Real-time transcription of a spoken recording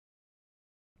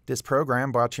This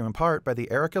program brought to you in part by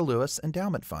the Erica Lewis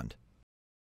Endowment Fund.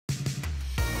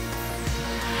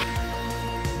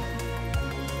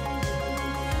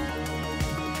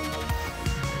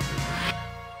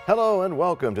 Hello and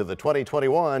welcome to the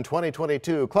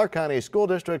 2021-2022 Clark County School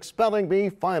District Spelling Bee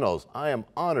Finals. I am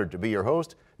honored to be your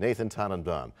host, Nathan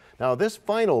Tannenbaum. Now, this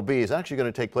final bee is actually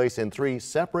going to take place in 3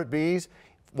 separate bees,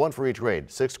 one for each grade,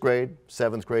 6th grade,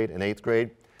 7th grade, and 8th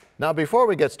grade. Now, before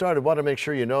we get started, I want to make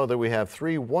sure you know that we have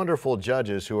 3 wonderful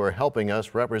judges who are helping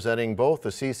us representing both the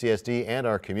CCSD and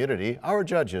our community. Our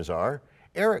judges are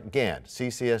Eric Gant,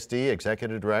 CCSD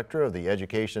Executive Director of the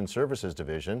Education Services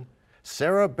Division,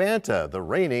 Sarah Banta, the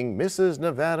reigning Mrs.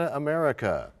 Nevada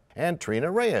America, and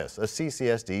Trina Reyes, a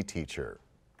CCSD teacher.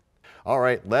 All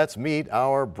right, let's meet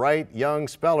our bright young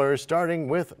spellers, starting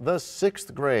with the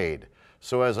 6th grade.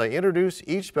 So as I introduce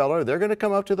each speller, they're going to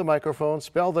come up to the microphone,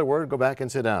 spell their word, go back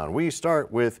and sit down. We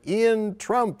start with Ian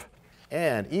Trump.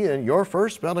 And Ian, your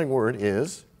first spelling word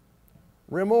is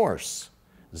remorse.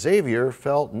 Xavier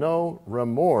felt no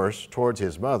remorse towards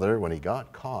his mother when he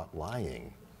got caught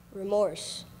lying.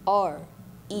 Remorse.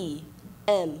 R-E-M-O-R-S-E.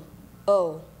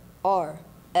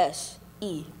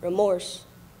 Remorse.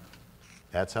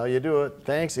 That's how you do it.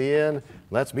 Thanks, Ian.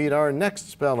 Let's meet our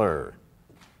next speller.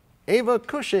 Ava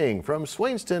Cushing from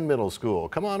Swainston Middle School.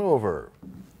 Come on over.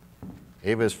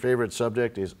 Ava's favorite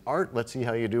subject is art. Let's see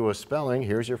how you do with spelling.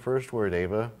 Here's your first word,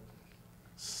 Ava.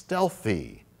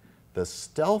 Stealthy. The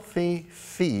stealthy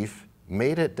thief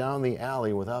made it down the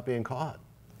alley without being caught.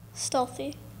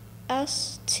 Stealthy.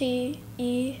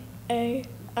 S-T-E-A-L-T-H-Y.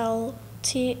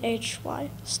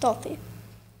 Stealthy.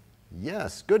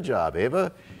 Yes, good job,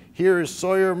 Ava. Here's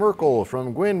Sawyer Merkel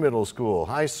from Gwynn Middle School.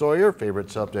 Hi, Sawyer.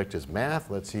 Favorite subject is math.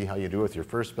 Let's see how you do with your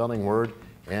first spelling word,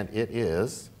 and it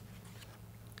is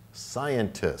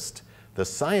scientist. The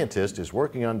scientist is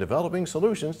working on developing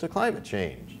solutions to climate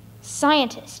change.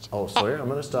 Scientist. Oh, Sawyer, I'm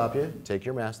going to stop you. Take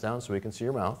your mask down so we can see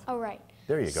your mouth. All right.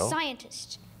 There you go.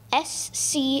 Scientist.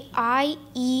 S-C-I-E-N-T-I-S-T.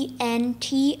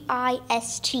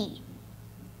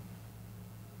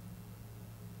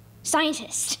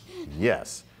 Scientist.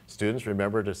 Yes. Students,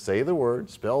 remember to say the word,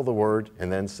 spell the word,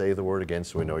 and then say the word again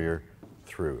so we know you're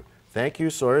through. Thank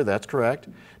you, Sawyer. That's correct.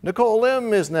 Nicole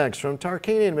Lim is next from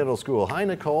Tarkanian Middle School. Hi,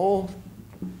 Nicole.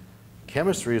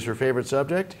 Chemistry is her favorite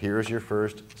subject. Here's your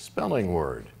first spelling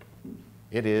word.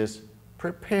 It is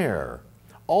prepare.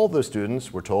 All the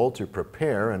students were told to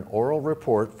prepare an oral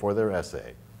report for their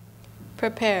essay.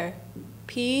 Prepare.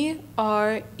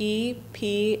 P-R-E-P-A-R-E.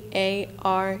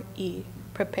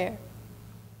 Prepare.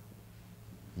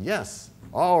 Yes.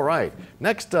 All right.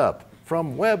 Next up,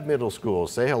 from Webb Middle School,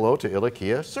 say hello to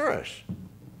Ilakia Suresh.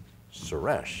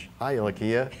 Suresh. Hi,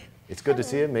 Ilakia. It's good to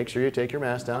see you. Make sure you take your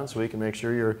mask down so we can make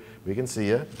sure we can see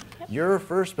you. Your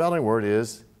first spelling word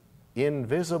is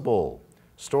invisible.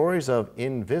 Stories of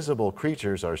invisible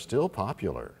creatures are still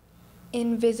popular.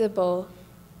 Invisible.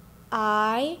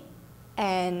 I-N-V-I-S-I-B-L-E.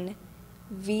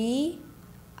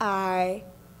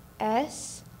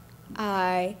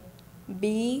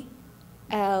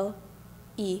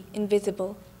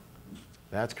 Invisible.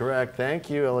 That's correct. Thank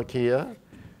you, Ilakia.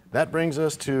 That brings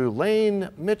us to Lane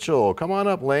Mitchell. Come on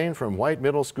up, Lane, from White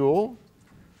Middle School.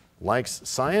 Likes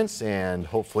science and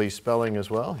hopefully spelling as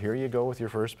well. Here you go with your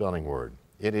first spelling word.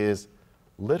 It is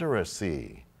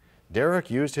literacy.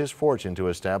 Derek used his fortune to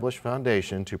establish a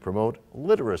foundation to promote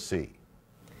literacy.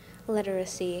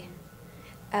 Literacy.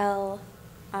 L-I-T-E-R-A-C-Y.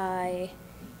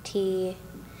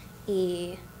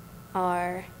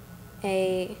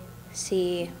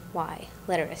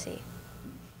 Literacy.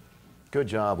 Good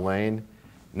job, Lane.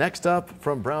 Next up,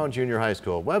 from Brown Junior High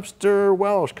School, Webster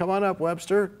Welsh. Come on up,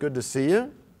 Webster. Good to see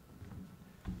you.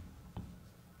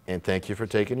 And thank you for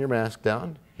taking your mask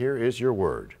down. Here is your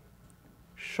word.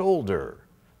 Shoulder.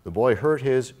 The boy hurt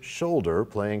his shoulder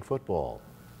playing football.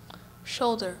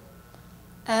 Shoulder.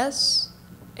 S-H-O-U-L-D-E-R.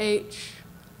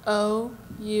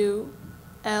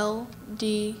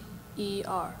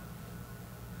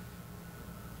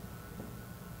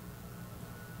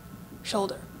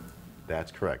 Shoulder.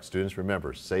 That's correct. Students,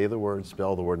 remember, say the word,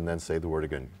 spell the word, and then say the word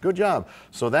again. Good job.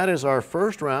 So that is our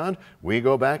first round. We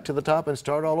go back to the top and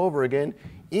start all over again.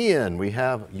 Ian, we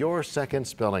have your second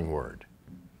spelling word.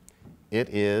 It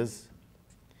is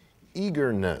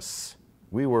eagerness.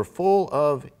 We were full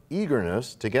of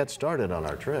eagerness to get started on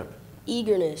our trip.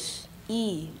 Eagerness.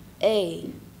 E-A-G-E-R-N-E-S-S.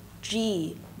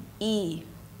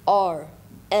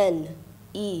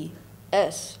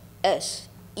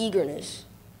 Eagerness.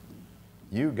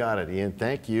 You got it, Ian.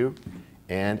 Thank you.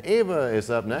 And Ava is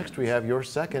up next. We have your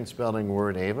second spelling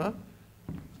word, Ava.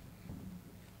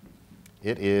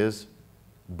 It is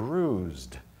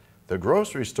bruised. The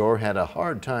grocery store had a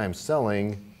hard time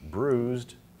selling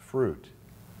bruised fruit.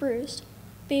 Bruised.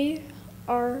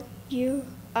 B-R-U-I-S-E-D.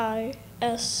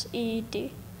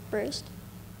 Bruised.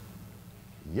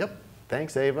 Yep,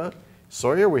 thanks Ava.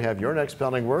 Sawyer, we have your next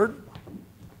spelling word.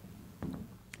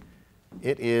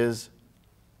 It is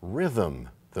rhythm.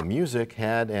 The music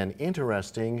had an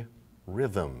interesting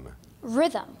rhythm.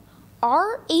 Rhythm.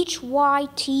 R-H-Y-T-H-M.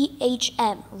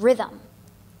 Rhythm.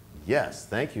 Yes,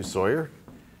 thank you, Sawyer.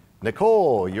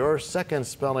 Nicole, your second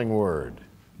spelling word.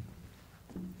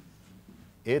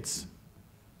 It's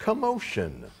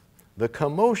commotion. The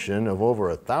commotion of over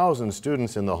 1,000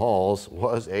 students in the halls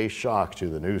was a shock to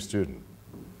the new student.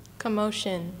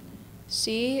 Commotion.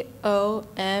 C-O-M-M-O-T-I-O-N.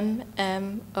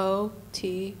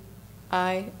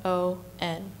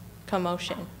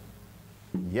 Commotion.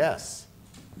 Yes,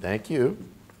 thank you.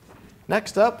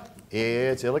 Next up,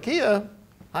 it's Ilakia.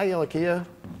 Hi, Ilakia.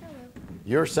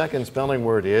 Your second spelling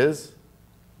word is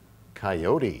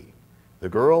coyote. The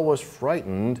girl was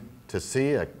frightened to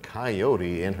see a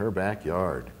coyote in her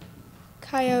backyard.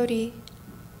 Coyote.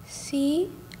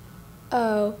 C-O-Y-O-T-E.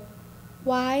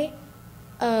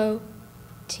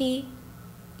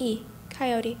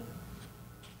 Coyote.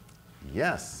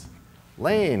 Yes.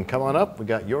 Lane, come on up. We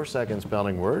got your second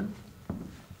spelling word.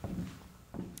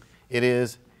 It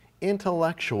is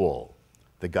intellectual.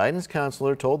 The guidance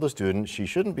counselor told the student she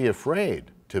shouldn't be afraid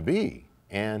to be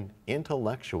an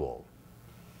intellectual.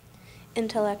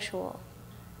 Intellectual.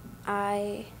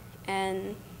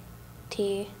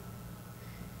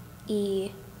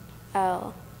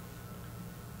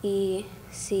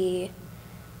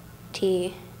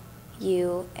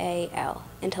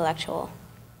 Intellectual.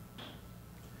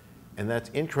 And that's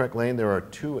incorrect, Lane. There are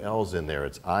two L's in there.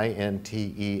 It's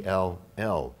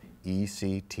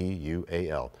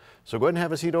I-N-T-E-L-L-E-C-T-U-A-L. So go ahead and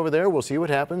have a seat over there. We'll see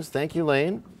what happens. Thank you,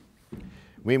 Lane.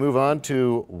 We move on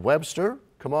to Webster.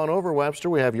 Come on over, Webster.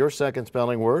 We have your second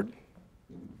spelling word.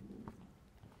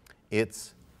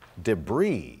 It's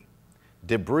debris.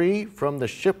 Debris from the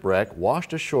shipwreck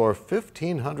washed ashore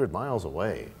 1,500 miles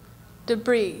away.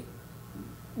 Debris.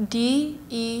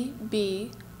 D-E-B-R-I-S.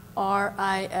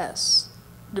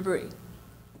 Debris.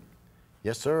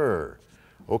 Yes, sir.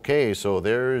 Okay, so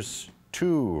there's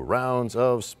 2 rounds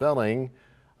of spelling.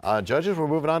 Judges, we're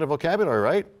moving on to vocabulary,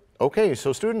 right? Okay,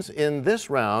 so students, in this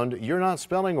round, you're not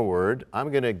spelling a word. I'm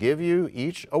going to give you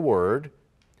each a word,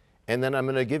 and then I'm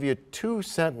going to give you 2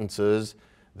 sentences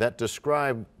that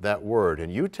describe that word.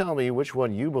 And you tell me which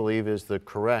one you believe is the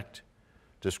correct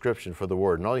description for the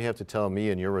word. And all you have to tell me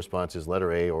in your response is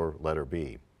letter A or letter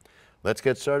B. Let's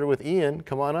get started with Ian.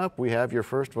 Come on up. We have your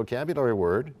first vocabulary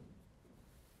word.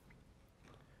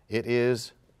 It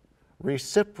is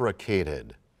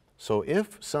reciprocated. So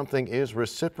if something is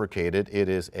reciprocated, it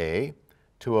is A,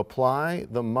 to apply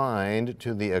the mind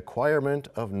to the acquirement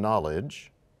of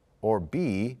knowledge, or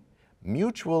B,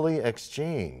 mutually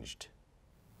exchanged.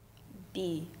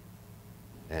 B.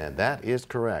 And that is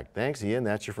correct. Thanks, Ian.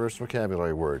 That's your first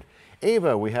vocabulary word.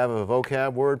 Ava, we have a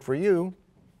vocab word for you.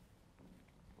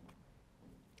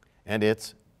 And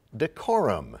it's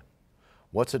decorum.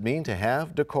 What's it mean to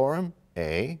have decorum?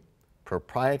 A,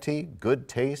 propriety, good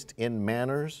taste in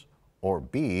manners, or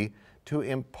B, to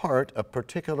impart a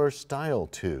particular style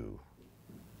to.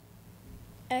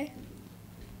 A.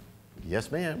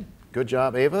 Yes, ma'am. Good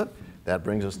job, Ava. That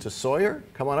brings us to Sawyer.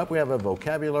 Come on up. We have a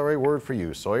vocabulary word for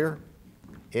you, Sawyer.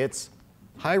 It's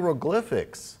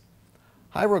hieroglyphics.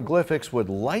 Hieroglyphics would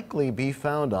likely be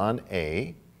found on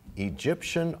A,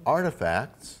 Egyptian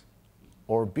artifacts,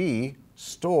 or B,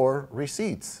 store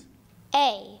receipts.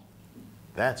 A.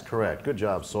 That's correct. Good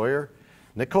job, Sawyer.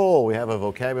 Nicole, we have a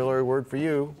vocabulary word for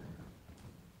you.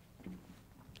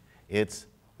 It's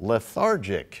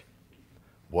lethargic.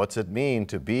 What's it mean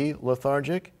to be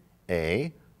lethargic?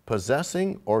 A,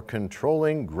 possessing or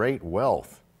controlling great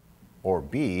wealth, or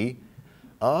B,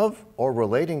 of or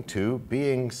relating to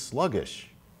being sluggish.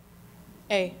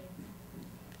 A.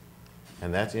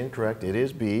 And that's incorrect. It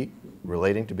is B,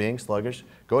 relating to being sluggish.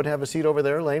 Go ahead and have a seat over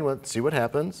there, Lane. Let's see what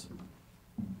happens.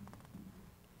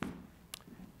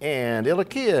 And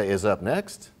Ilakia is up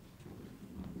next.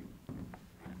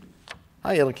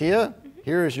 Hi, Ilakia.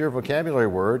 Here is your vocabulary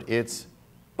word. It's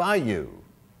bayou.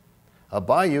 A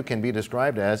bayou can be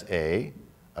described as a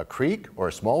creek or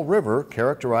a small river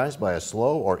characterized by a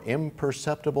slow or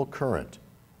imperceptible current,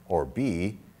 or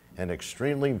B, an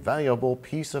extremely valuable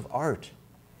piece of art.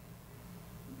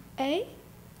 A.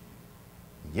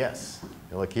 Yes.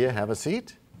 Ilakia, have a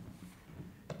seat.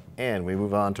 And we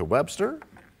move on to Webster.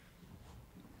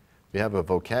 We have a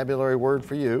vocabulary word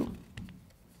for you.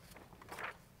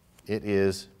 It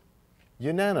is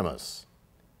unanimous.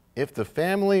 If the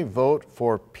family vote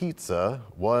for pizza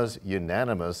was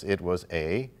unanimous, it was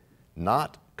A,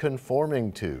 not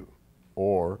conforming to,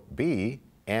 or B,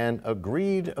 an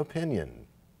agreed opinion.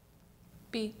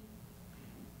 B.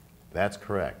 That's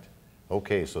correct.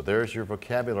 Okay, so there's your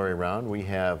vocabulary round. We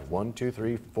have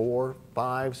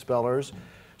 5 spellers.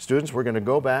 Students, we're going to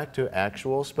go back to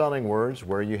actual spelling words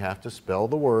where you have to spell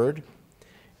the word.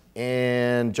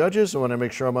 And judges, I want to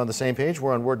make sure I'm on the same page.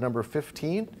 We're on word number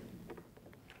 15.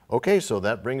 Okay, so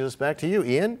that brings us back to you.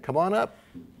 Ian, come on up.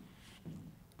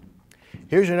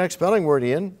 Here's your next spelling word,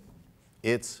 Ian.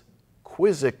 It's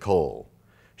quizzical.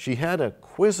 She had a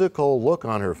quizzical look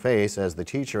on her face as the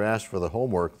teacher asked for the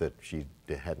homework that she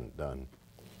hadn't done.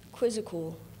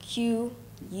 Quizzical. Q-U-I-Z-I-C-A-L.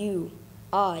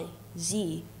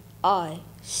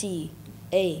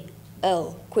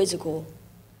 Quizzical.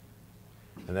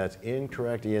 And that's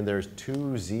incorrect, Ian. There's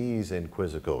 2 Z's in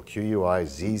quizzical.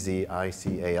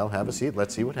 Q-U-I-Z-Z-I-C-A-L. Have a seat.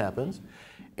 Let's see what happens.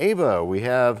 Ava, we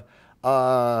have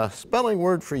a spelling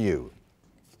word for you.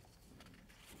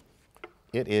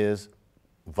 It is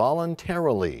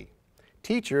voluntarily.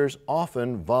 Teachers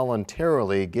often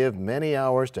voluntarily give many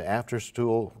hours to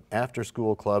after-school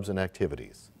clubs and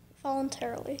activities.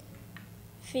 Voluntarily.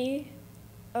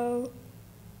 V-O...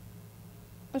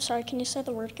 I'm sorry, can you say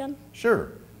the word again?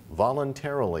 Sure.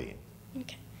 Voluntarily.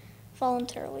 Okay.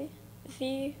 Voluntarily.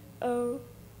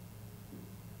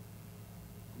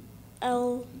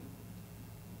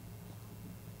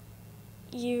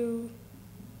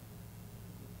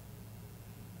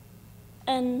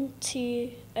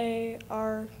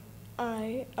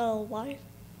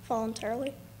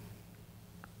 Voluntarily.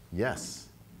 Yes.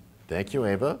 Thank you,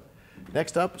 Ava.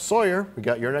 Next up, Sawyer. We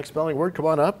got your next spelling word. Come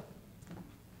on up.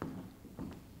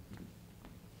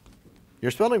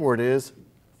 Your spelling word is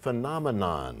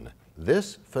phenomenon.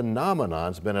 This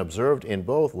phenomenon's been observed in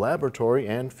both laboratory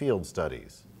and field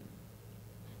studies.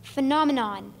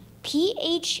 Phenomenon.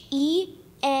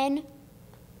 P-H-E-N...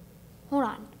 Hold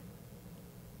on.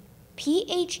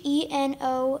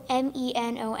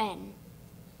 P-H-E-N-O-M-E-N-O-N.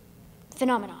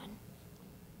 Phenomenon.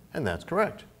 And that's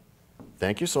correct.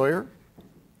 Thank you, Sawyer.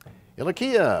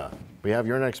 Ilakia, we have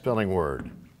your next spelling word.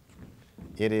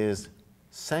 It is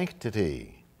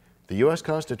sanctity. The U.S.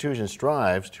 Constitution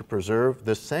strives to preserve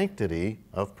the sanctity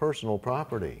of personal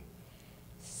property.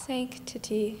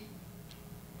 Sanctity.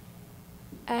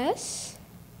 S-A-N-C-T-I-T-Y.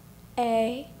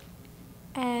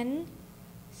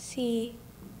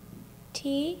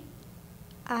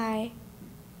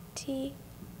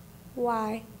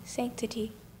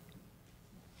 Sanctity.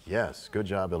 Yes, good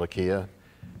job, Ilakia.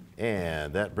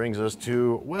 And that brings us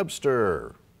to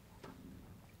Webster.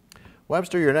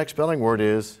 Webster, your next spelling word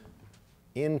is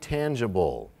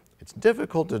intangible. It's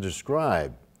difficult to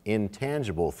describe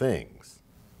intangible things.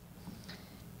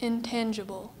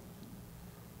 Intangible.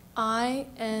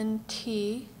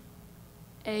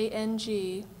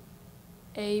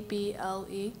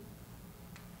 I-N-T-A-N-G-A-B-L-E.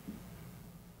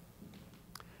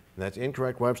 That's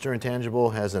incorrect, Webster.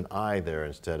 Intangible has an I there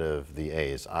instead of the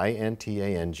A. It's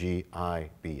I-N-T-A-N-G-I-B-L-E.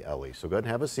 So go ahead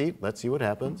and have a seat. Let's see what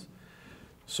happens.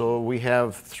 So we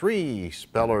have 3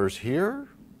 spellers here.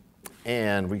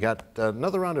 And we got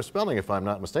another round of spelling, if I'm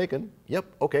not mistaken.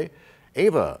 Yep, okay.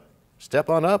 Ava, step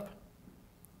on up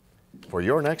for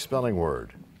your next spelling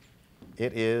word.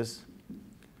 It is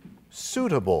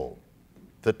suitable.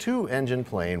 The 2-engine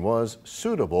plane was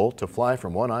suitable to fly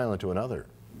from one island to another.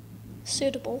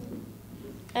 Suitable.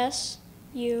 S-U-I-T-A-B-L-E.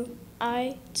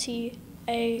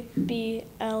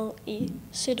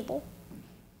 Suitable.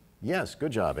 Yes,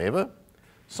 good job, Ava.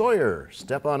 Sawyer,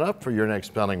 step on up for your next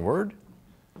spelling word.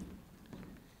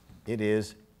 It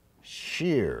is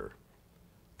sheer.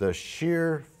 The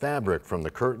sheer fabric from the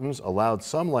curtains allowed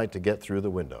some light to get through the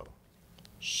window.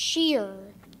 Sheer.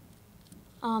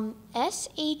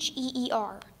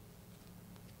 S-H-E-E-R.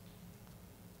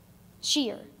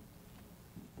 Sheer.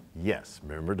 Yes,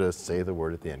 remember to say the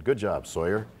word at the end. Good job,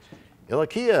 Sawyer.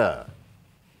 Ilakia,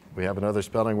 we have another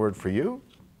spelling word for you.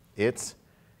 It's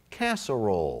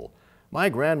casserole. My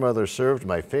grandmother served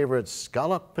my favorite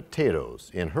scalloped potatoes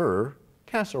in her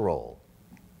casserole.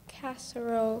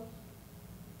 Casserole.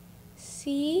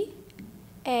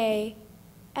 C-A-S-S-E-R-O-L-E.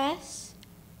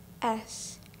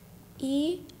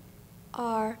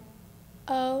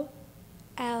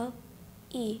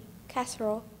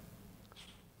 Casserole.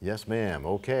 Yes, ma'am.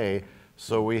 Okay.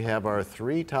 So we have our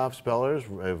 3 top spellers.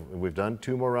 We've done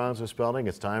 2 more rounds of spelling.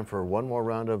 It's time for 1 more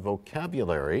round of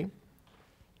vocabulary.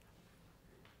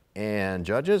 And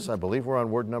judges, I believe we're on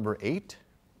word number 8.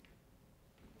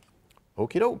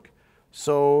 Okie doke.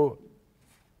 So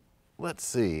let's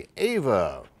see.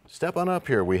 Ava, step on up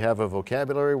here. We have a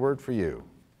vocabulary word for you.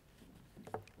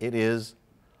 It is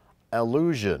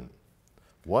allusion.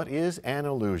 What is an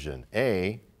allusion?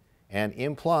 A, an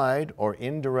implied or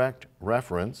indirect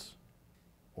reference,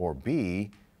 or B,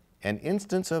 an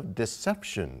instance of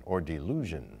deception or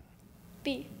delusion.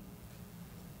 B.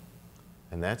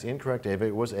 And that's incorrect, Ava.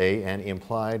 It was A, an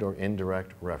implied or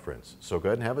indirect reference. So go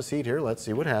ahead and have a seat here. Let's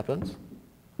see what happens.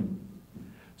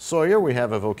 Sawyer, we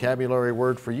have a vocabulary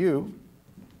word for you.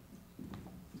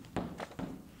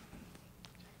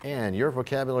 And your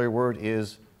vocabulary word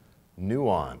is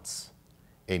nuance.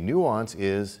 A nuance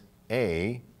is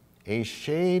A,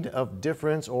 shade of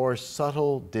difference or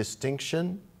subtle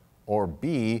distinction, or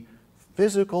B,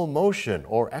 physical motion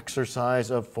or exercise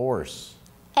of force.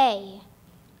 A.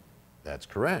 That's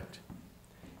correct.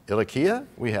 Ilikia,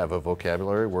 we have a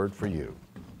vocabulary word for you.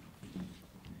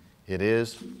 It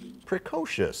is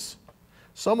precocious.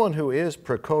 Someone who is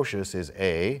precocious is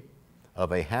A,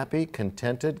 of a happy,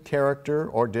 contented character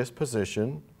or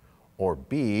disposition, or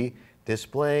B,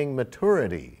 displaying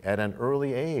maturity at an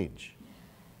early age.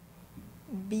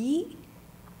 B.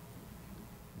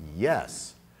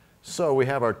 Yes. So we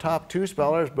have our top two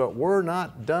spellers, but we're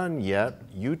not done yet.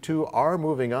 You two are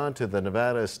moving on to the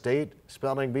Nevada State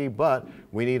Spelling Bee, but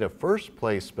we need a first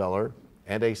place speller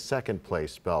and a second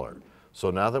place speller. So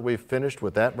now that we've finished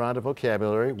with that round of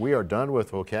vocabulary, we are done with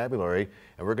vocabulary,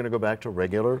 and we're going to go back to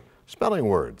regular spelling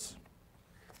words.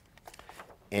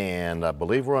 And I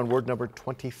believe we're on word number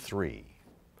 23.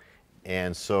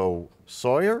 And so,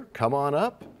 Sawyer, come on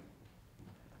up.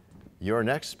 Your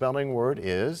next spelling word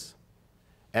is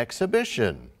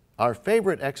exhibition. Our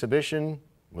favorite exhibition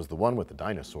was the one with the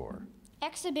dinosaur.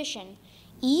 Exhibition.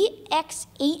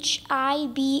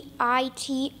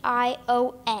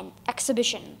 E-X-H-I-B-I-T-I-O-N.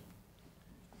 Exhibition.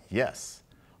 Yes.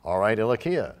 All right,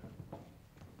 Ilikia.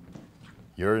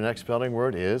 Your next spelling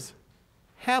word is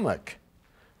hammock.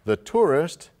 The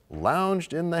tourist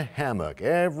lounged in the hammock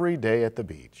every day at the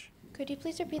beach. Could you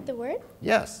please repeat the word?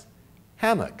 Yes,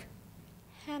 hammock.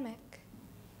 Hammock.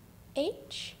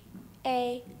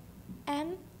 H-A-M-M-O-C-K.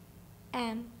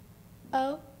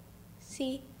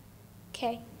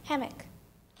 Hammock.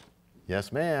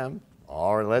 Yes, ma'am.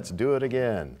 All right, let's do it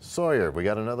again. Sawyer, we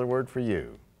got another word for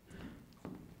you.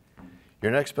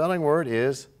 Your next spelling word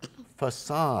is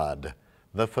facade.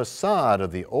 The facade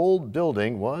of the old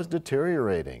building was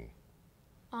deteriorating.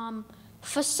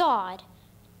 Facade.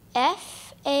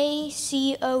 F-A-C-O-D.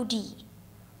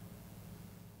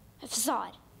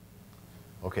 Facade.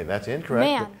 Okay, that's incorrect.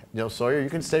 Man. No, Sawyer, you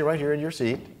can stay right here in your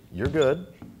seat. You're good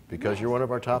because you're one of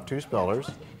our top two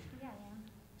spellers.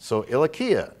 So,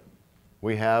 Ilikia,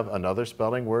 we have another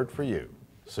spelling word for you.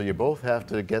 So you both have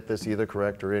to get this either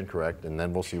correct or incorrect, and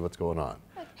then we'll see what's going on.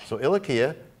 So,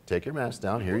 Ilikia, take your mask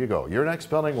down. Here you go. Your next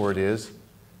spelling word is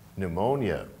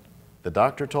pneumonia. The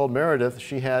doctor told Meredith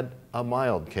she had a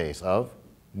mild case of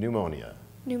pneumonia.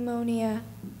 Pneumonia.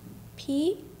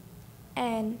 P-N-E-U-M-O-N-I-A.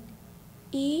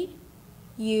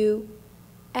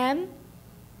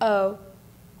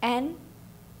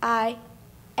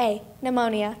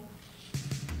 Pneumonia.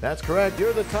 That's correct.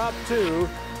 You're the top two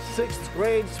sixth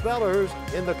grade spellers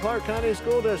in the Clark County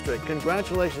School District.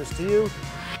 Congratulations to you.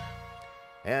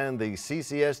 And the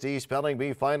CCSD Spelling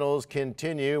Bee Finals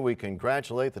continue. We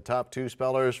congratulate the top two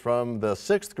spellers from the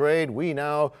sixth grade. We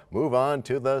now move on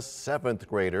to the seventh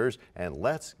graders, and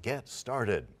let's get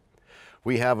started.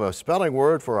 We have a spelling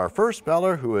word for our first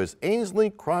speller, who is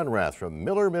Ainsley Cronrath from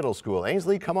Miller Middle School.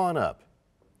 Ainsley, come on up.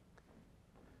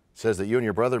 Says that you and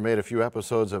your brother made a few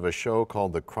episodes of a show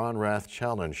called the Cronrath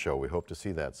Challenge Show. We hope to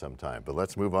see that sometime. But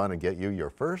let's move on and get you your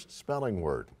first spelling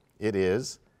word. It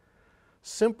is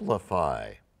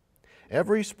simplify.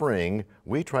 Every spring,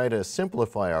 we try to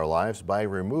simplify our lives by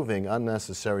removing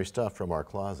unnecessary stuff from our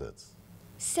closets.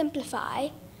 Simplify.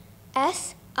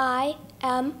 S-I-M-P-L-I-F-Y.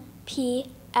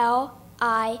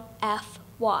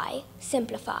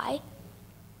 Simplify.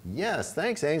 Yes,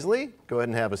 thanks, Ainsley. Go ahead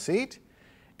and have a seat.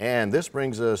 And this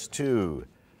brings us to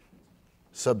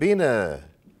Sabina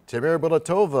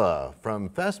Timirbilatova from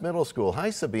Fest Middle School.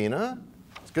 Hi, Sabina.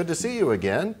 It's good to see you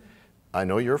again. I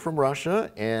know you're from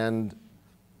Russia, and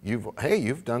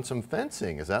you've done some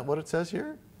fencing. Is that what it says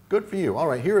here? Good for you. All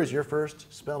right, here is your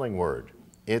first spelling word.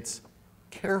 It's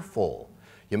careful.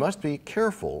 You must be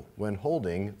careful when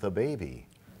holding the baby.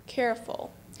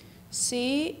 Careful.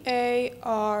 C-A-R-E-F-U-L.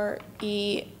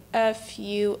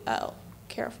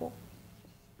 Careful.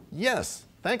 Yes,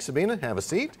 thanks, Sabina. Have a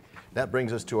seat. That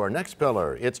brings us to our next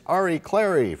speller. It's Ari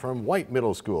Clary from White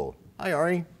Middle School. Hi,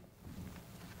 Ari.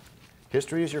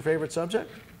 History is your favorite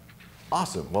subject?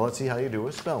 Awesome. Well, let's see how you do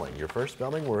with spelling. Your first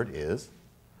spelling word is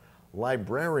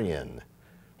librarian.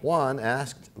 Juan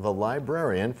asked the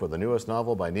librarian for the newest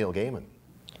novel by Neil Gaiman.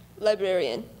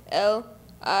 Librarian.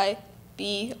 L-I-B-R-A-R-I-A-N.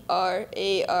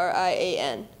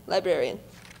 Librarian.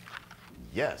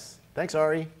 Yes. Thanks,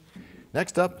 Ari.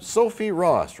 Next up, Sophie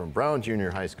Ross from Brown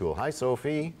Junior High School. Hi,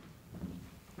 Sophie.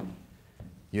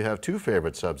 You have two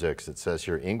favorite subjects, it says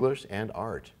here, English and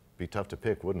art. Be tough to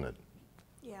pick, wouldn't it?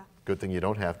 Yeah. Good thing you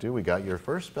don't have to. We got your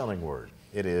first spelling word.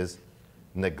 It is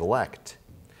neglect.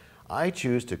 I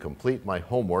choose to complete my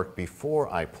homework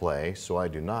before I play, so I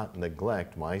do not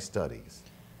neglect my studies.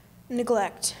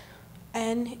 Neglect.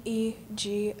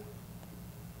 N-E-G-L-E-C-T.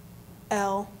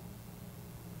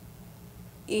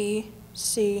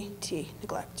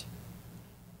 Neglect.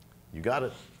 You got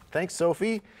it. Thanks,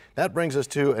 Sophie. That brings us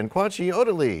to Nkwachi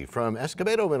Odili from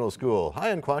Escobedo Middle School.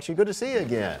 Hi, Nkwachi. Good to see you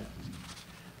again.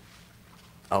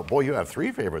 Oh, boy, you have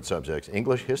three favorite subjects,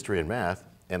 English, history, and math,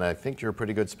 and I think you're a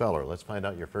pretty good speller. Let's find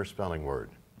out your first spelling word.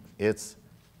 It's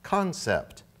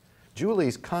concept.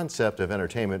 Julie's concept of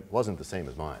entertainment wasn't the same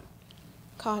as mine.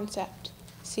 Concept.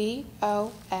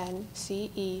 C-O-N-C-E-P-T.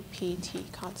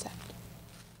 Concept.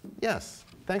 Yes.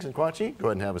 Thanks, Nkwachi. Go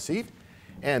ahead and have a seat.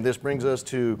 And this brings us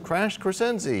to Crash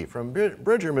Crescenzi from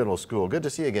Bridger Middle School. Good to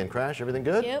see you again, Crash. Everything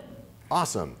good? Yep.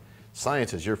 Awesome.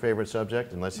 Science is your favorite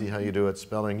subject, and let's see how you do at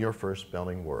spelling your first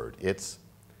spelling word. It's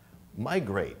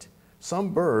migrate. Some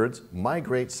birds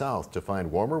migrate south to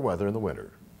find warmer weather in the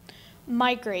winter.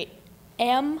 Migrate.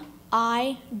 M-I-G-R-A-T-E.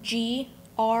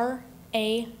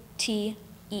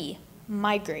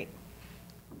 Migrate.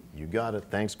 You got it.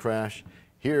 Thanks, Crash.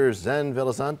 Here's Zen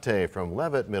Villasante from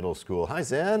Levitt Middle School. Hi,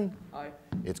 Zen. Hi.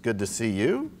 It's good to see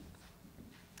you.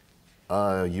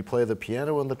 You play the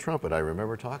piano and the trumpet. I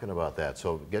remember talking about that.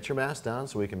 So get your mask down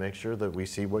so we can make sure that we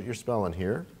see what you're spelling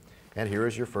here. And here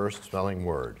is your first spelling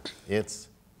word. It's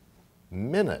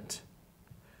minute.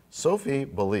 Sophie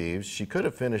believes she could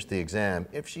have finished the exam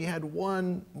if she had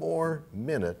one more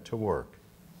minute to work.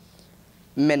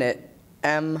 Minute.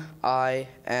 M-I-N-U-T-E.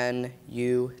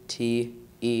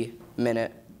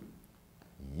 Minute.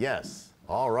 Yes.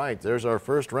 All right, there's our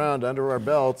first round under our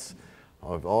belts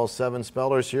of all 7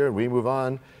 spellers here. We move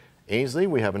on. Ainsley,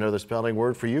 we have another spelling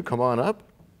word for you. Come on up.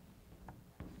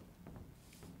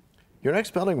 Your next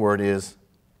spelling word is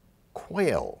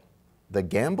quail. The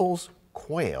Gambel's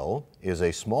quail is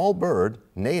a small bird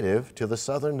native to the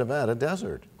southern Nevada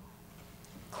desert.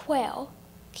 Quail.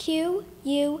 Q-U-A-I-L.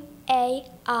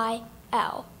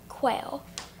 Quail.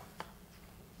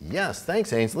 Yes,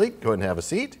 thanks, Ainsley. Go ahead and have a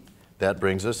seat. That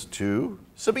brings us to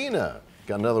Sabina.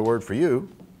 Got another word for you.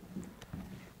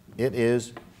 It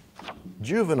is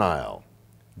juvenile.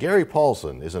 Gary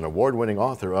Paulson is an award-winning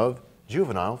author of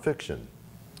juvenile fiction.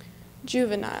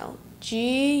 Juvenile.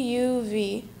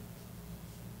 G-U-V.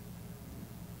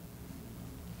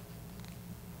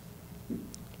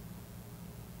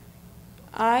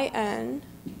 I-N.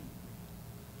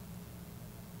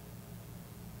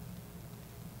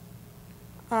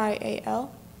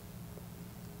 I-A-L.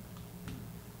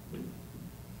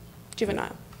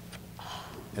 Juvenile.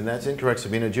 And that's incorrect,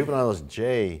 Sabina. Juvenile is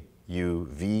J-U-V-E-N-I-L-E.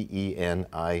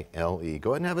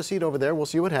 Go ahead and have a seat over there. We'll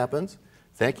see what happens.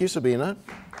 Thank you, Sabina.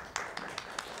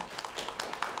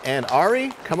 And Ari,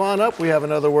 come on up. We have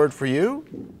another word for you.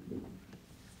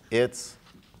 It's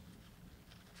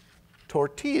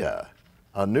tortilla.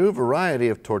 A new variety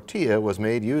of tortilla was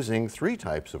made using 3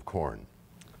 types of corn.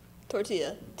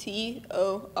 Tortilla. T-O-R-T-I-L-L-A.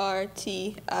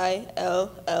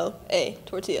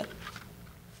 Tortilla.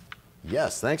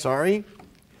 Yes, thanks, Ari.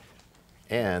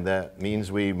 And that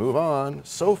means we move on.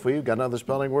 Sophie, we've got another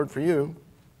spelling word for you.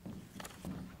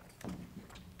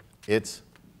 It's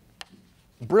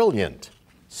brilliant.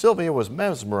 Sylvia was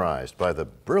mesmerized by the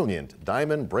brilliant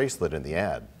diamond bracelet in the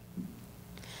ad.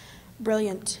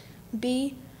 Brilliant.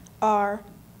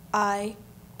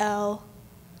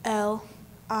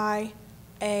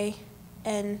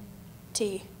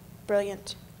 B-R-I-L-L-I-A-N-T.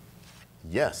 Brilliant.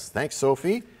 Yes, thanks,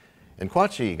 Sophie. And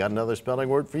Kwachi, got another spelling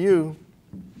word for you.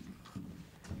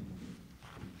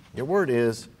 Your word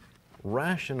is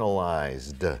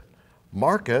rationalized.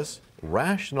 Marcus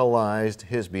rationalized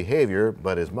his behavior,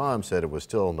 but his mom said it was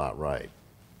still not right.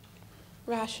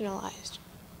 Rationalized.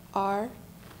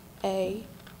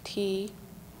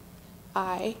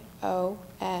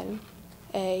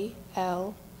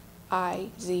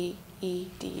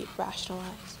 R-A-T-I-O-N-A-L-I-Z-E-D.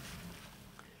 Rationalized.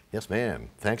 Yes, ma'am.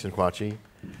 Thanks, Nkwachi.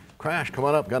 Crash, come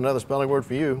on up. Got another spelling word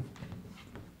for you.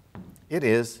 It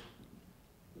is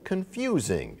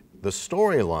confusing. The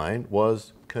storyline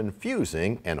was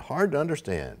confusing and hard to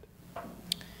understand.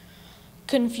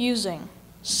 Confusing.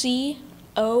 C-O-N-F-U-S-I-N-G.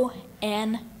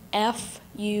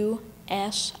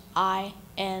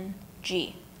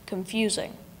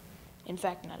 Confusing. In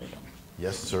fact, not at all.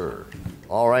 Yes, sir.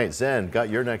 All right, Zen, got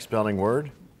your next spelling word.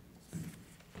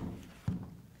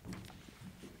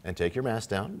 and take your mask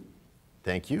down.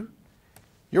 Thank you.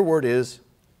 Your word is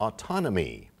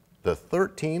autonomy. The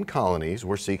 13 colonies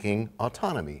were seeking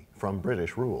autonomy from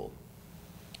British rule.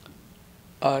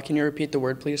 Can you repeat the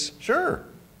word, please? Sure.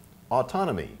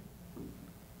 Autonomy.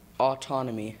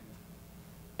 Autonomy.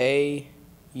 A-U-T-O-N-O-M-Y.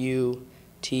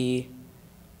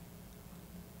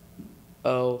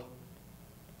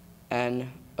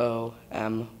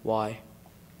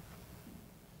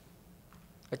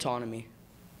 Autonomy.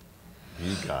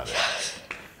 You got it.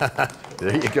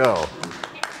 There you go.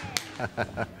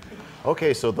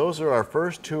 Okay, so those are our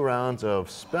first 2 rounds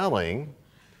of spelling.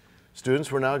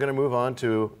 Students, we're now going to move on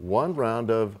to 1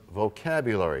 round of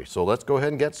vocabulary. So let's go ahead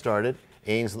and get started.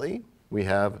 Ainsley, we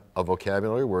have a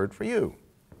vocabulary word for you.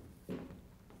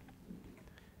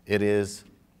 It is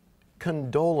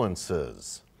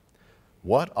condolences.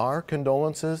 What are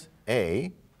condolences?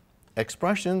 A,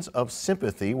 expressions of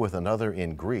sympathy with another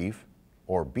in grief,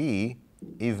 or B,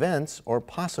 events or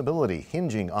possibility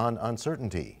hinging on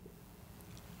uncertainty.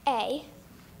 A.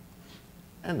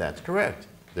 And that's correct.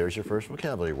 There's your first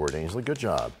vocabulary word, Ainsley. Good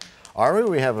job. Ari,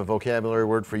 we have a vocabulary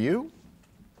word for you.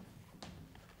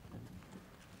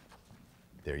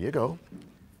 There you go.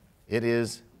 It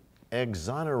is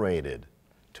exonerated.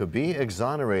 To be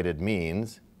exonerated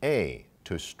means A,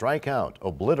 to strike out,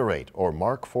 obliterate, or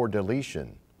mark for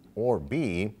deletion, or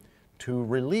B, to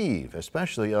relieve,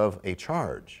 especially of a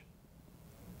charge.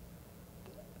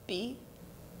 B.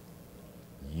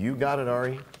 You got it,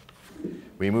 Ari.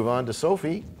 We move on to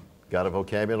Sophie. Got a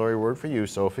vocabulary word for you,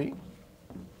 Sophie.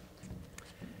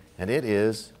 And it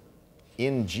is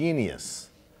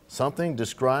ingenious. Something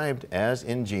described as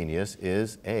ingenious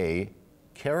is A,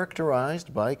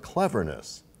 characterized by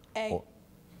cleverness. A.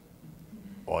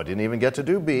 Oh, I didn't even get to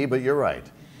do B, but you're right.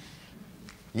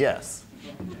 Yes.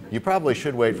 You probably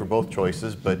should wait for both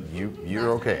choices, but you're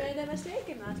okay.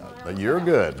 But you're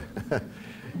good.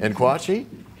 And Kwachi,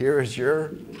 here is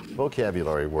your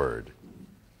vocabulary word.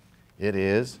 It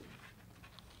is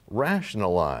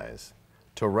rationalize.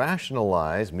 To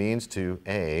rationalize means to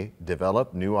A,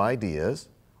 develop new ideas,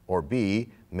 or B,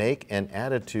 make an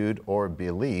attitude or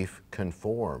belief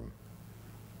conform.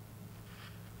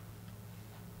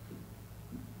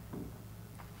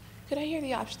 Could I hear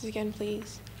the options again,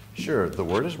 please? Sure, the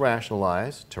word is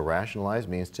rationalize. To rationalize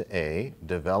means to A,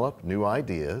 develop new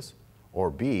ideas, or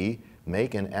B,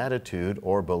 make an attitude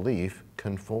or belief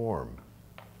conform.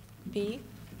 B.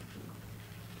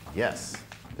 Yes,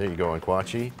 there you go,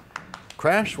 Nkwachi.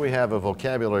 Crash, we have a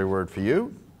vocabulary word for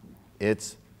you.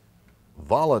 It's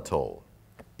volatile.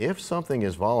 If something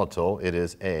is volatile, it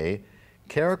is A,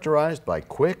 characterized by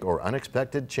quick or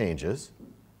unexpected changes,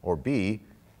 or B,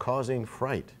 causing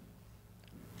fright.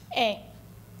 A.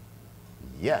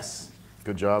 Yes,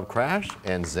 good job, Crash.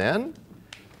 And Zen,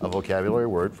 a vocabulary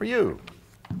word for you.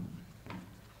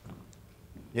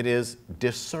 It is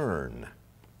discern.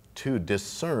 To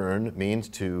discern means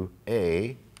to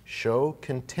A, show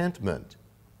contentment,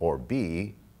 or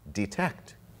B,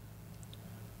 detect.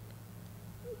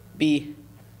 B.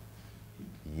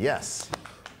 Yes.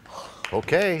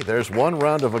 Okay, there's 1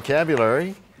 round of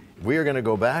vocabulary. We are going to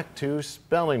go back to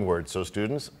spelling words. So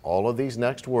students, all of these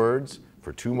next words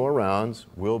for 2 more rounds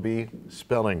will be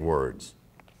spelling words.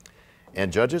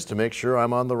 And judges, to make sure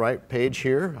I'm on the right page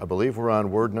here, I believe we're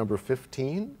on word number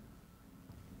 15.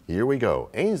 Here we go.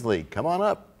 Ainsley, come on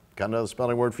up. Got another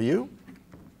spelling word for you.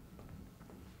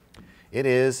 It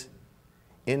is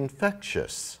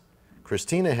infectious.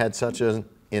 Christina had such an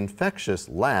infectious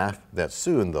laugh that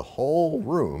soon the whole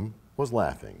room was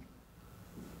laughing.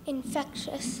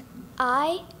 Infectious.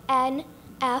 I-N-F-E-C-T-I-O-U-S.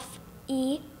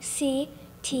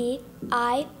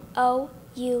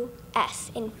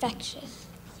 Infectious.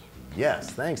 Yes,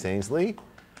 thanks, Ainsley.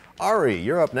 Ari,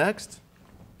 you're up next.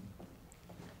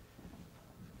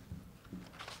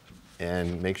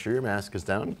 And make sure your mask is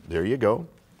down. There you go.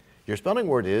 Your spelling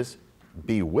word is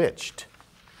bewitched.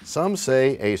 Some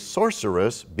say a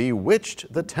sorceress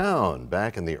bewitched the town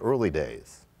back in the early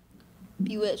days.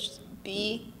 Bewitched.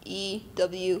 B-E-W-I-T-C-H-E-D.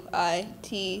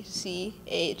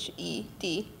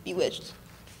 Bewitched.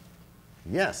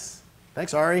 Yes.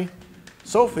 Thanks, Ari.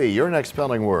 Sophie, your next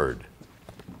spelling word.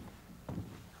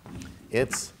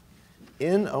 It's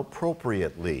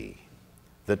inappropriately.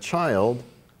 The child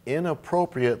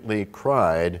inappropriately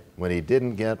cried when he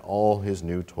didn't get all his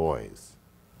new toys.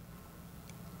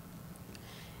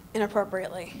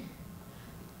 Inappropriately.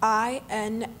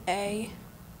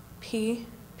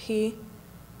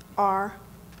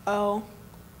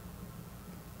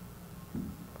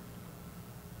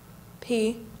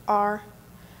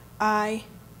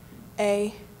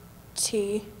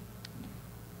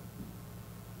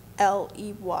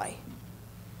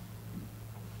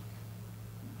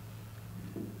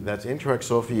 That's incorrect,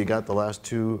 Sophie. You got the last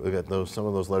two, some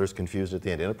of those letters confused at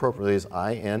the end. Inappropriately is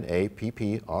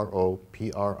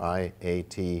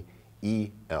INAPPROPRIATELY.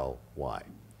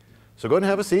 So go ahead and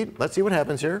have a seat. Let's see what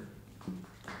happens here.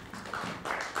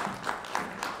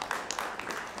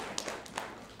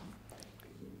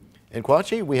 In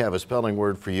Kwachi, we have a spelling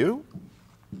word for you.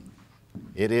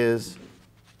 It is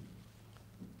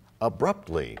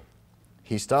abruptly.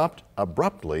 He stopped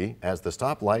abruptly as the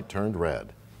stoplight turned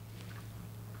red.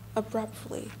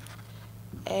 Abruptly.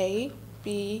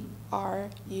 ABRUPTELY.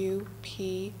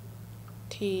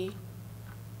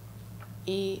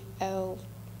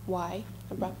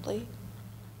 Abruptly.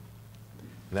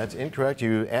 That's incorrect.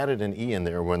 You added an E in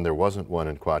there when there wasn't one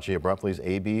in Kwachi. Abruptly is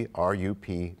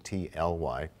ABRUPTLY.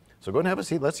 So go ahead and have a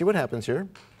seat. Let's see what happens here.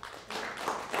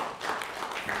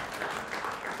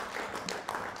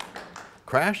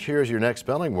 Crash, here's your next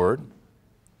spelling word.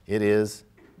 It is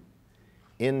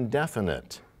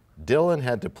indefinite. Dylan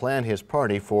had to plan his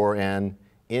party for an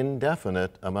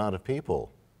indefinite amount of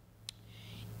people.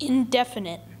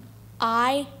 Indefinite.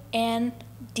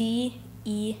 INDEFINITE.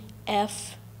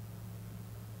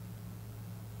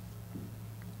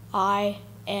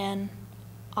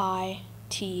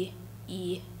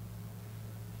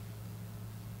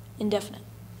 Indefinite.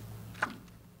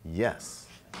 Yes.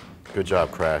 Good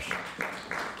job, Crash.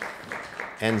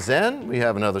 And Zen, we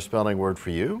have another spelling word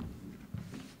for you.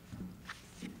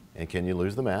 And can you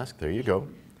lose the mask? There you go.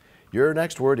 Your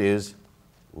next word is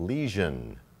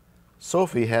lesion.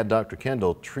 Sophie had Dr.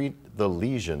 Kendall treat the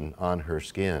lesion on her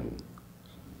skin.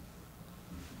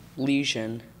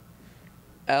 Lesion.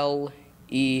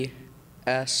 LESION.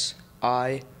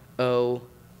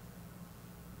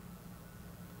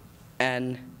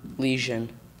 Lesion.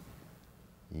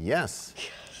 Yes.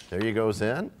 There you go,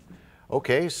 Zen.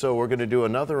 Okay, so we're going to do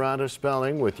another round of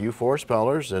spelling with you four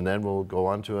spellers, and then we'll go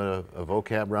on to a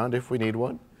vocab round if we need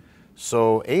one.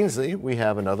 So, Ainsley, we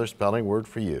have another spelling word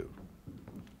for you.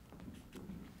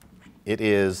 It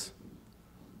is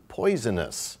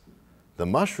poisonous. The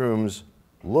mushrooms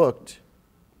looked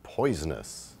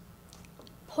poisonous.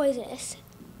 Poisonous.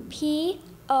 POISONOUS.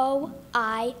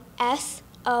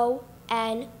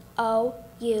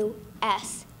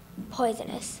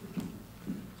 Poisonous.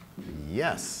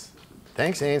 Yes.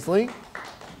 Thanks, Ainsley.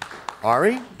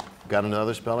 Ari, got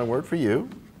another spelling word for you.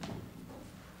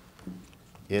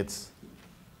 It's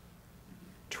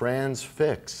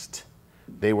transfixed.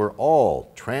 They were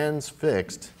all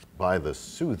transfixed by the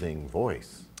soothing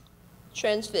voice.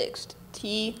 Transfixed.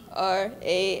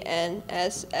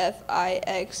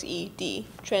 TRANSFIXED.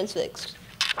 Transfixed.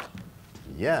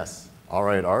 Yes. All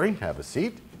right, Ari, have a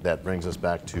seat. That brings us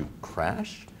back to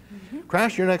Crash.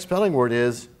 Crash, your next spelling word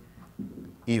is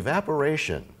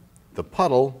evaporation. The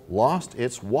puddle lost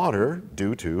its water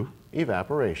due to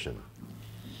evaporation.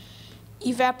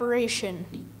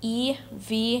 Evaporation.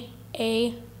 EVAPORATION.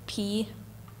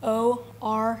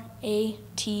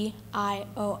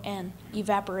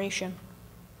 Evaporation.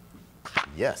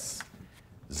 Yes.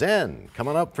 Zen,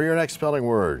 coming up for your next spelling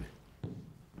word.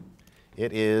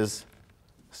 It is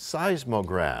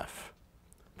seismograph.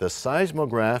 The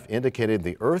seismograph indicated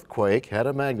the earthquake had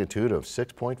a magnitude of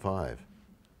 6.5.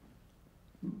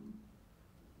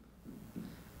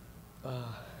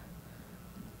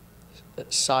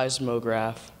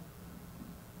 Seismograph.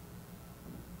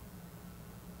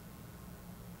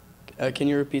 Can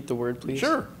you repeat the word, please?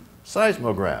 Sure.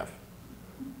 Seismograph.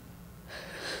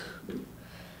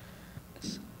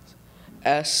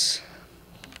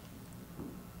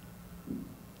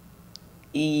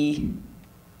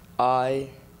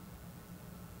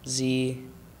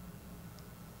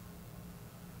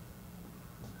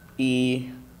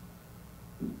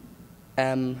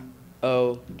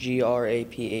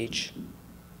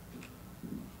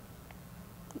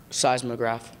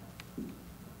 Seismograph.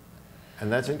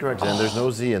 And that's incorrect, Zen. There's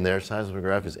no Z in there.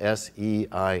 Seismograph is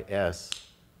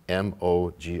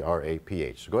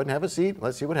S-E-I-S-M-O-G-R-A-P-H. So go ahead and have a seat.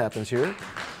 Let's see what happens here.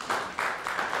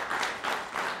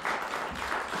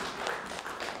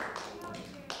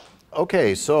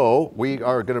 Okay, so we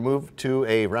are going to move to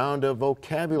a round of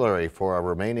vocabulary for our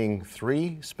remaining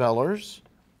three spellers.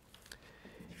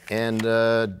 And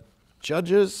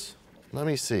judges, let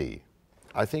me see.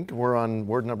 I think we're on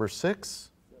word number 6.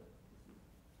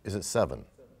 Is it 7?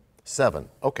 7,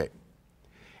 okay.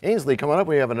 Ainsley, coming up,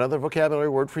 we have another vocabulary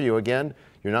word for you. Again,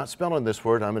 you're not spelling this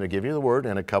word. I'm going to give you the word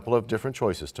and a couple of different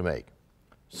choices to make.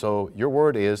 So your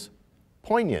word is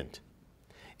poignant.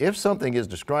 If something is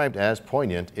described as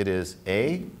poignant, it is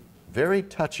A, very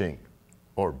touching,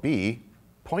 or B,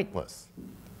 pointless.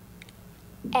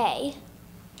 A.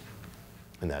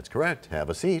 And that's correct. Have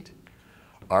a seat.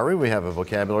 Ari, we have a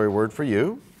vocabulary word for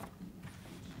you.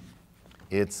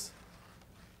 It's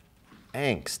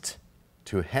angst.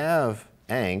 To have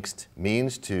angst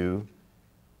means to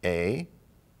A,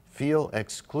 feel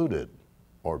excluded,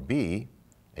 or B,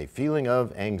 a feeling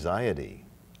of anxiety.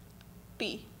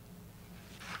 B.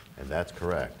 And that's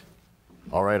correct.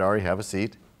 All right, Ari, have a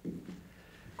seat.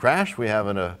 Crash, we have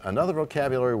another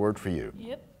vocabulary word for you.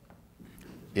 Yep.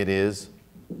 It is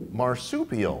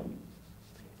marsupial.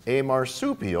 A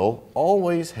marsupial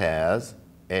always has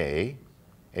A,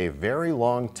 a very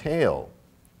long tail,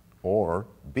 or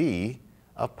B,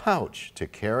 a pouch to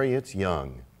carry its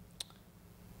young.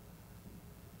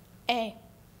 A.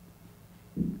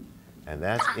 And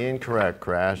that's incorrect,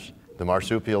 Crash. The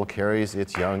marsupial carries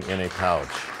its young in a pouch.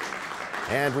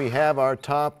 And we have our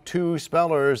top 2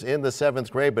 spellers in the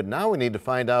 7th grade, but now we need to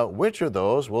find out which of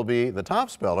those will be the top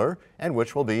speller and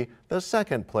which will be the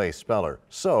 2nd place speller.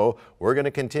 So we're going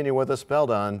to continue with the spell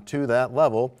down to that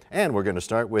level, and we're going to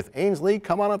start with Ainsley.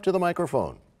 Come on up to the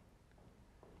microphone.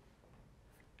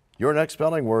 Your next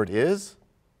spelling word is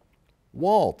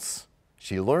waltz.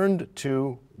 She learned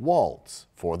to waltz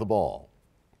for the ball.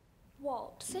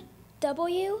 Waltz.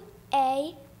 W-A-L-T-Z.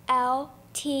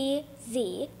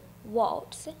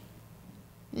 Waltz.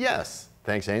 Yes.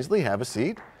 Thanks, Ainsley. Have a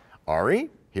seat. Ari,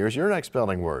 here's your next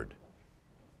spelling word.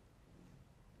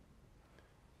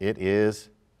 It is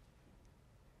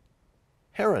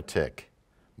heretic.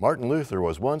 Martin Luther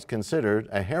was once considered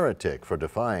a heretic for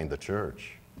defying the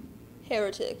church.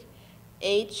 Heretic.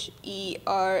 H-E-R-A-T-I-C.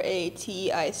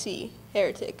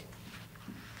 Heretic.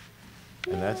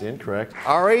 And that's incorrect.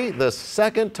 Ari, the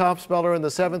 2nd top speller in the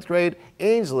 7th grade.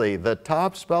 Ainsley, the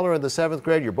top speller in the 7th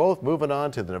grade. You're both moving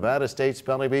on to the Nevada State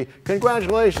Spelling Bee.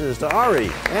 Congratulations to Ari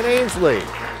and Ainsley.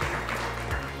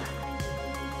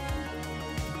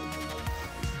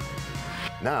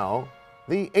 Now,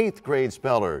 the 8th grade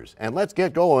spellers. And let's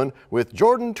get going with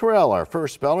Jordan Terrell, our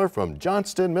first speller from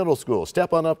Johnston Middle School.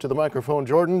 Step on up to the microphone,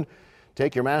 Jordan.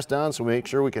 Take your mask down so we make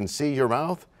sure we can see your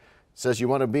mouth. Says you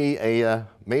want to be a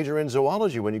major in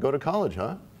zoology when you go to college,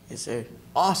 huh? Yes, sir.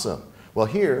 Awesome. Well,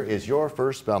 here is your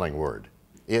first spelling word.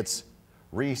 It's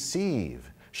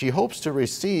receive. She hopes to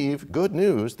receive good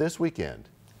news this weekend.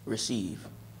 Receive.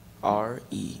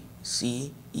 R-E-C-E-I-V-E.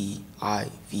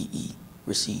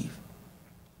 Receive.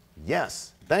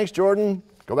 Yes. Thanks, Jordan.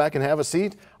 Go back and have a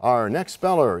seat. Our next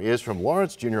speller is from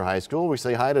Lawrence Junior High School. We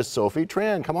say hi to Sophie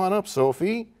Tran. Come on up,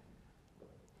 Sophie.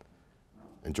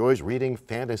 Enjoys reading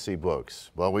fantasy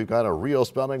books. Well, we've got a real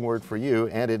spelling word for you,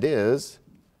 and it is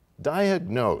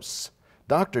diagnose.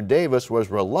 Dr. Davis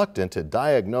was reluctant to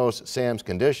diagnose Sam's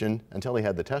condition until he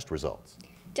had the test results.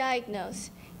 Diagnose.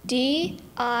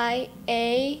 D-I-A-G-N-O-S-E.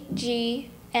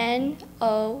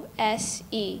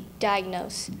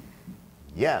 Diagnose.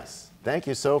 Yes. Thank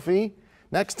you, Sophie.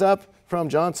 Next up from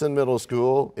Johnson Middle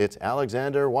School, it's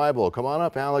Alexander Weibel. Come on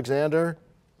up, Alexander.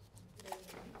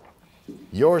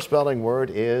 Your spelling word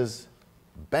is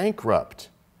bankrupt.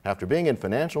 After being in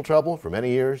financial trouble for many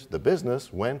years, the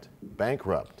business went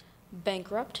bankrupt.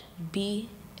 Bankrupt.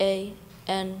 B-A-N-K-R-U-P-T.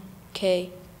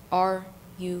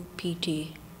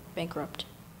 Bankrupt.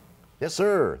 Yes,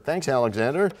 sir. Thanks,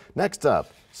 Alexander. Next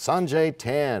up, Sanjay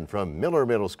Tan from Miller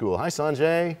Middle School. Hi,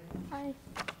 Sanjay. Hi.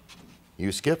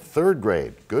 You skipped 3rd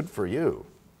grade. Good for you.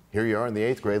 Here you are in the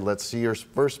 8th grade. Let's see your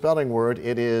first spelling word.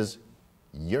 It is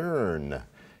yearn.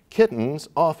 Kittens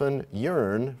often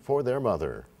yearn for their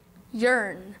mother.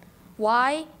 Yearn.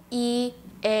 Y-E-A-R-N.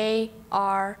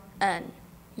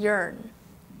 Yearn.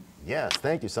 Yes,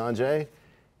 thank you, Sanjay.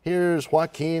 Here's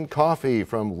Joaquin Coffey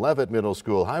from Levitt Middle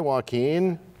School. Hi,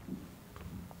 Joaquin.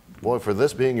 Boy, for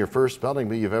this being your first spelling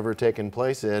bee you've ever taken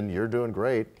place in, you're doing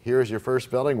great. Here's your first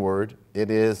spelling word.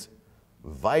 It is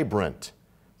vibrant.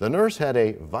 The nurse had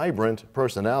a vibrant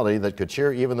personality that could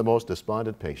cheer even the most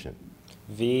despondent patient.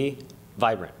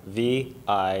 Vibrant.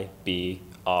 V-I-B-R-A-N-T.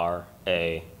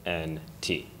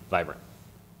 Vibrant.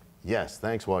 Yes,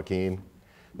 thanks, Joaquin.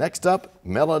 Next up,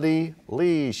 Melody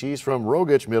Lee. She's from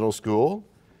Rogich Middle School,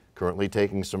 currently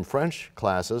taking some French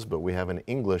classes, but we have an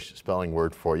English spelling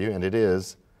word for you, and it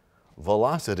is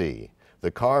velocity.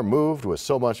 The car moved with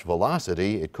so much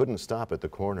velocity, it couldn't stop at the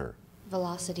corner.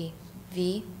 Velocity.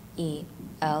 V-E-L-O-C-I-T-Y.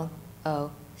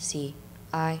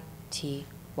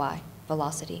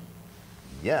 Velocity.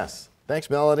 Yes. Thanks,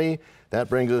 Melody. That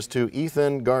brings us to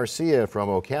Ethan Garcia from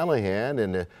O'Callahan,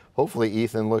 and hopefully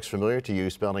Ethan looks familiar to you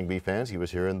spelling bee fans. He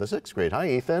was here in the 6th grade. Hi,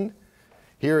 Ethan.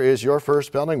 Here is your first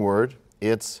spelling word.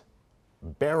 It's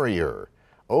barrier.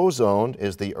 Ozone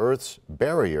is the Earth's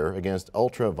barrier against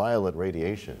ultraviolet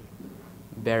radiation.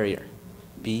 Barrier.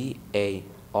 B-A-R-R-I-E-R.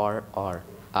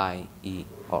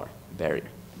 Barrier.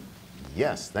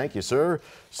 Yes, thank you, sir.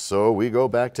 So we go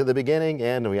back to the beginning,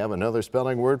 and we have another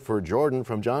spelling word for Jordan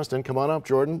from Johnston. Come on up,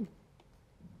 Jordan.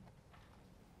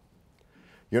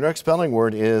 Your next spelling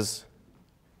word is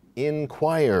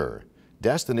inquire.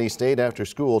 Destiny stayed after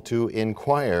school to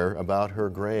inquire about her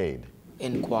grade.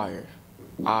 Inquire.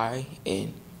 I-N-Q-U-I-R-E.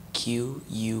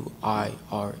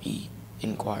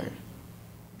 Inquire.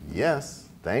 Yes,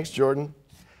 thanks, Jordan.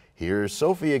 Here's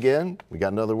Sophie again. We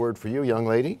got another word for you, young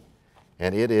lady,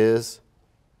 and it is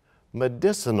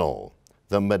medicinal.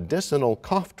 The medicinal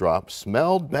cough drop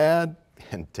smelled bad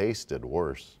and tasted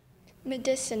worse.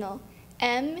 Medicinal.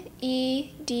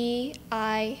 M-E-D-I-C-I-N-A-L.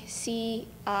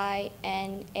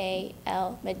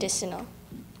 Medicinal.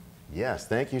 Yes,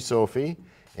 thank you, Sophie.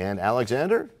 And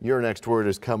Alexander, your next word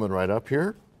is coming right up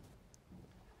here.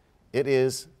 It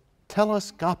is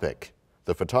telescopic.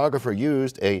 The photographer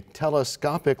used a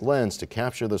telescopic lens to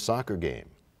capture the soccer game.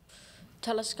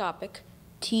 Telescopic.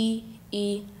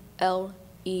 T-E-L-E-S-C-O-P-I-C.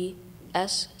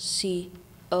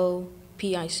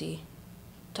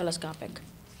 Telescopic.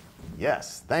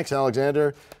 Yes, thanks,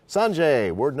 Alexander.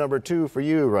 Sanjay, word number 2 for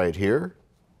you right here.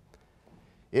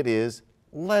 It is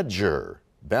ledger.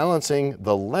 Balancing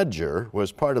the ledger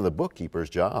was part of the bookkeeper's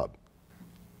job.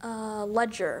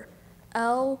 Ledger.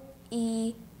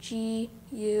 L-E-G-U-R-E.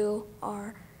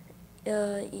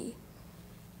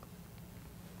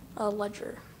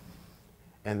 Ledger.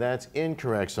 And that's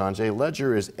incorrect, Sanjay.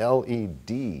 Ledger is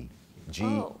L-E-D-G-E-R.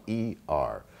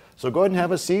 So go ahead and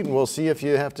have a seat, and we'll see if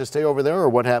you have to stay over there or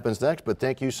what happens next. But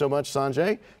thank you so much,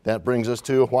 Sanjay. That brings us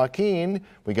to Joaquin.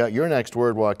 We got your next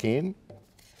word, Joaquin.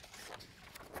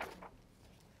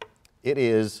 It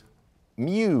is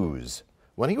muse.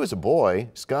 When he was a boy,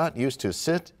 Scott used to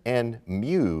sit and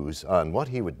muse on what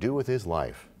he would do with his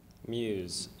life.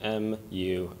 Muse.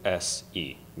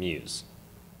 M-U-S-E. Muse.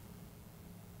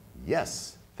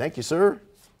 Yes, thank you, sir.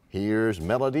 Here's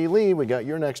Melody Lee. We got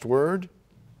your next word.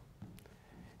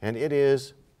 And it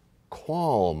is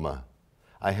qualm.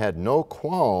 I had no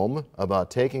qualm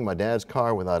about taking my dad's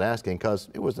car without asking because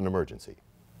it was an emergency.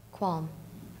 Qualm.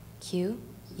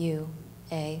 Q-U-A-L-M.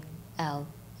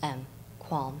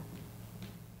 Qualm.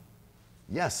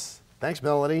 Yes, thanks,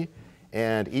 Melody.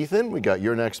 And Ethan, we got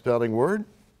your next spelling word.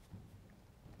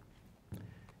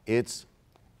 It's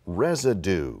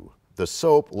residue. The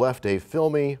soap left a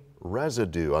filmy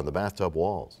residue on the bathtub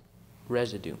walls.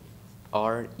 Residue.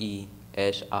 R-E-S-I-D-U-E.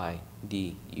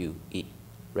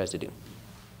 Residue.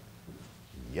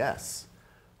 Yes.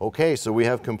 Okay, so we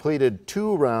have completed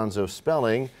 2 rounds of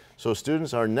spelling. So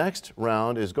students, our next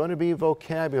round is going to be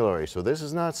vocabulary. So this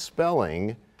is not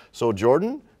spelling. So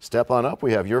Jordan, step on up.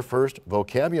 We have your first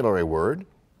vocabulary word.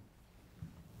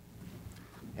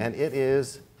 And it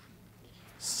is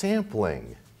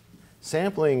sampling.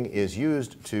 Sampling is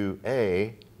used to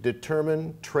A,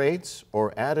 determine traits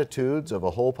or attitudes of a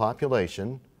whole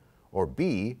population, or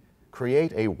B,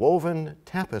 create a woven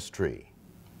tapestry.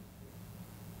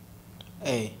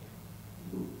 A.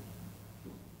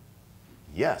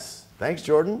 Yes, thanks,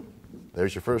 Jordan.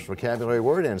 There's your first vocabulary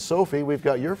word. And Sophie, we've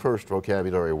got your first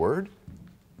vocabulary word.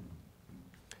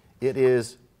 It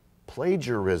is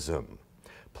plagiarism.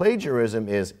 Plagiarism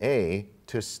is A,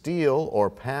 to steal or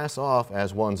pass off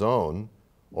as one's own,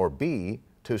 or B,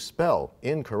 to spell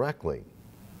incorrectly.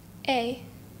 A.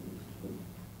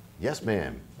 Yes,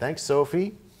 ma'am. Thanks,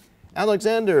 Sophie.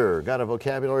 Alexander, got a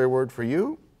vocabulary word for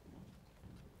you.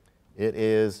 It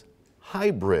is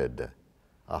hybrid.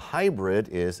 A hybrid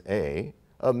is A,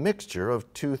 a mixture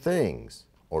of 2 things,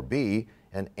 or B,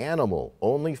 an animal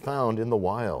only found in the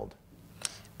wild.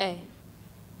 A.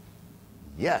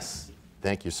 Yes,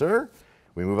 thank you, sir.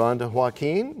 We move on to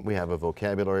Joaquin. We have a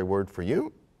vocabulary word for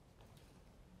you.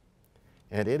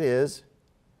 And it is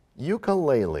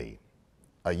ukulele.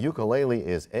 A ukulele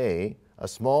is A, a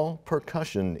small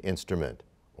percussion instrument,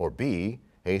 or B,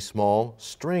 a small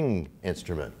string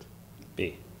instrument.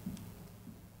 B.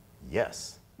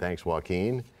 Yes, thanks,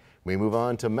 Joaquin. We move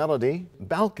on to Melody.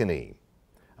 Balcony.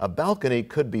 A balcony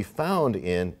could be found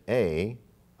in A,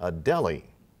 a deli,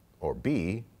 or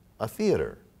B, a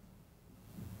theater.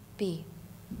 B.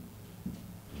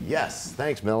 Yes,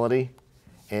 thanks, Melody.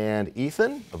 And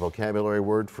Ethan, a vocabulary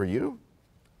word for you.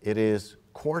 It is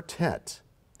quartet.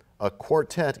 A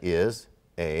quartet is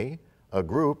A, a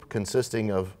group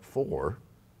consisting of 4,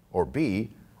 or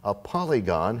B, a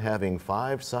polygon having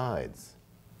 5 sides.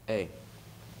 A.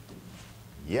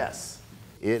 Yes.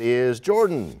 It is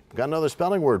Jordan. Got another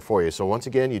spelling word for you. So once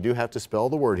again, you do have to spell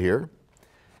the word here.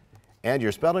 And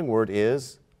your spelling word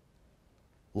is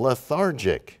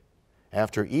lethargic.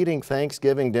 After eating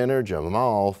Thanksgiving dinner,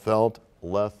 Jamal felt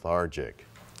lethargic.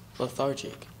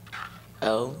 Lethargic.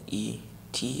 L-E-T-H-A-R-G-I-C.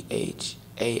 Thargic.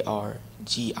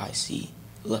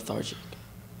 Lethargic.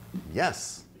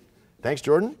 Yes. Thanks,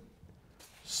 Jordan.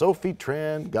 Sophie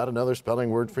Tran got another spelling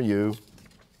word for you.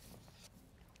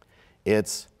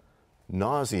 It's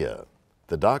nausea.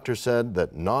 The doctor said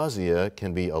that nausea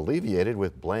can be alleviated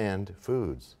with bland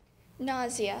foods.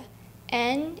 Nausea.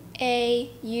 N-A-U-S-E-A.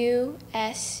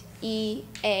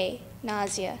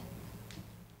 Nausea.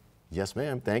 Yes,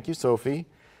 ma'am. Thank you, Sophie.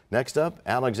 Next up,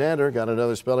 Alexander got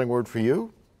another spelling word for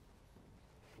you.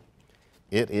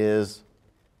 It is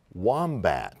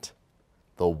wombat.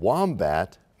 The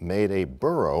wombat made a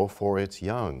burrow for its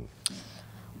young.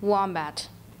 Wombat.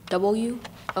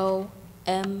 W-O-M-B-A-T.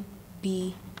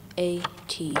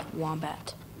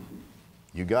 Wombat.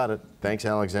 You got it. Thanks,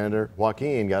 Alexander.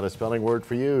 Joaquin got a spelling word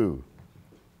for you.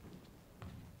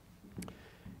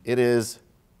 It is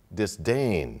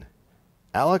disdain.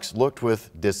 Alex looked with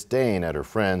disdain at her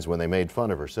friends when they made fun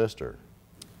of her sister.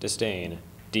 Disdain.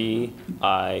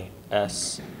 D-I-S-D-A-I-N.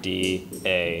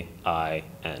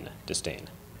 Disdain.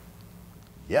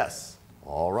 Yes.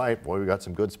 All right. Boy, we got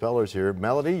some good spellers here.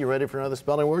 Melody, you ready for another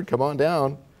spelling word? Come on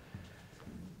down.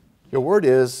 Your word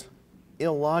is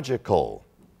illogical.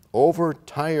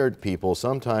 Overtired people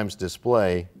sometimes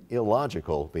display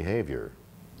illogical behavior.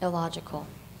 Illogical.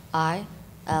 I-L-L-O-G-I-C-A-L.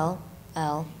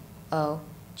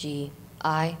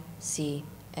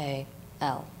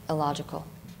 Illogical.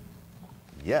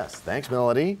 Yes. Thanks,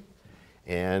 Melody.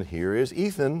 And here is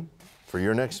Ethan for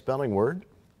your next spelling word.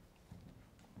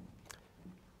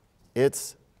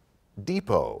 It's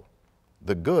depot.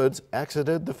 The goods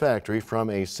exited the factory from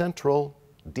a central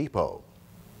depot.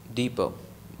 Depot.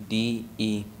 D-E-P-O-T.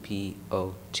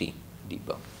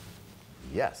 Depot.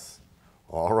 Yes.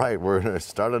 All right, we're going to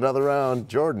start another round.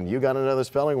 Jordan, you got another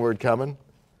spelling word coming.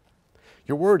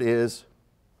 Your word is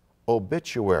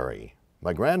obituary.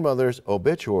 My grandmother's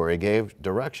obituary gave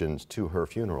directions to her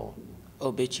funeral.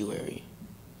 Obituary.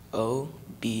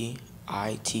 O-B-I-T-U-A-R-Y.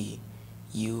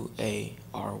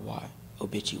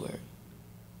 Obituary.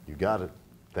 You got it.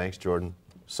 Thanks, Jordan.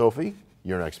 Sophie,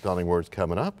 your next spelling word's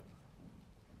coming up.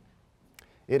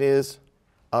 It is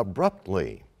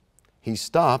abruptly. He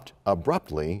stopped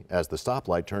abruptly as the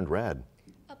stoplight turned red.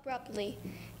 Abruptly.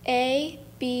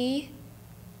 A-B-R-U-P-T-L-Y.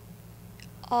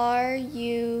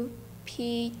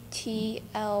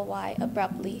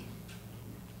 Abruptly.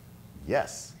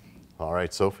 Yes. All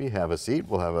right, Sophie, have a seat.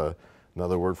 We'll have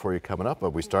another word for you coming up,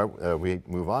 but we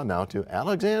move on now to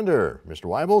Alexander. Mr.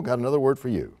 Weibel, got another word for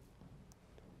you.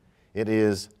 It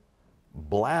is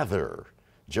blather.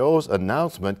 Joe's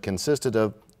announcement consisted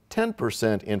of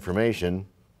 10% information,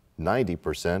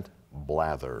 90%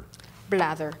 blather.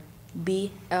 Blather.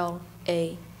 B-L-A-T-H-E-R.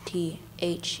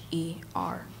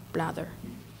 Blather.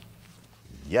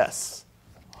 Yes.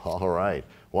 All right.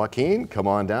 Joaquin, come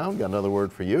on down. Got another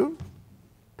word for you.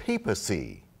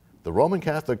 Papacy. The Roman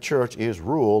Catholic Church is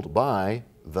ruled by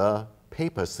the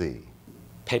papacy.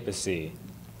 Papacy.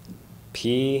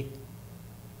 P-A-P-A-S-I.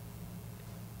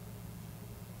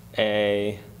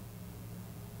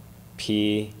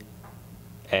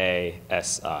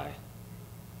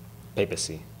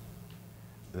 Papacy.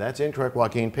 That's incorrect,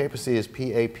 Joaquin. Papacy is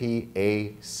P-A-P-A-C-Y.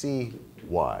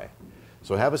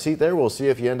 So have a seat there. We'll see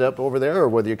if you end up over there or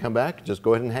whether you come back. Just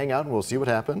go ahead and hang out and we'll see what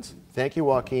happens. Thank you,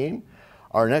 Joaquin.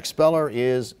 Our next speller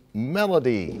is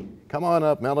Melody. Come on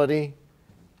up, Melody.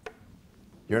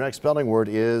 Your next spelling word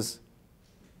is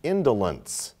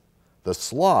indolence. The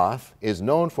sloth is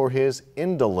known for his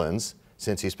indolence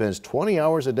since he spends 20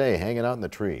 hours a day hanging out in the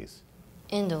trees.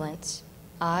 Indolence.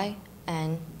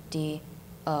 I-N-D-O-L-E-N-C-E.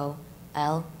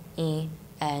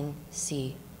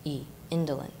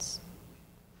 Indolence.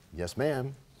 Yes,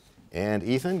 ma'am. And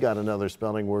Ethan, got another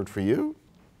spelling word for you.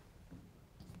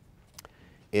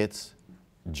 It's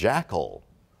jackal.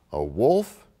 A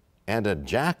wolf and a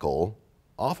jackal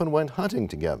often went hunting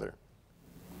together.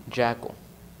 Jackal.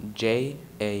 J-A-C-K-A-L.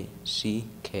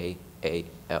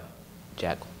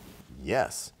 Jackal.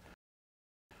 Yes.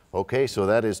 Okay, so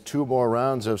that is 2 more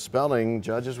rounds of spelling.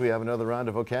 Judges, we have another round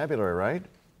of vocabulary, right?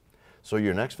 So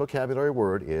your next vocabulary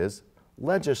word is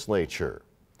legislature.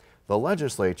 The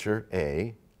legislature,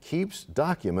 A, keeps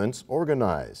documents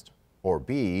organized, or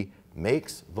B,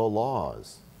 makes the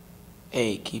laws.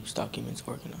 A, keeps documents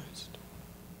organized.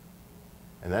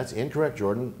 And that's incorrect,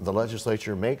 Jordan. The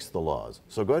legislature makes the laws.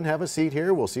 So go ahead and have a seat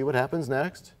here. We'll see what happens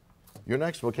next. Your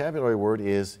next vocabulary word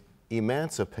is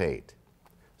emancipate.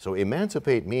 So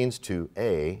emancipate means to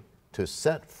A, to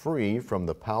set free from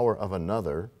the power of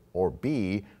another, or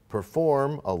B,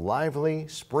 perform a lively,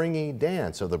 springy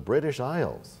dance of the British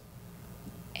Isles.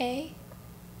 A.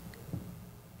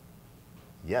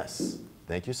 Yes.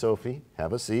 Thank you, Sophie.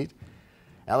 Have a seat.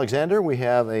 Alexander, we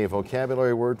have a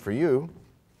vocabulary word for you.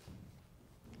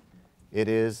 It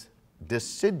is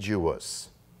deciduous.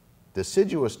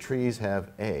 Deciduous trees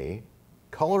have A,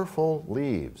 colorful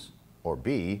leaves, or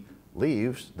B,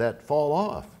 leaves that fall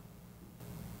off.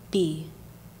 B.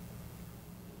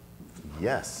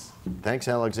 Yes. Thanks,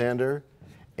 Alexander.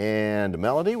 And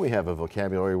Melody, we have a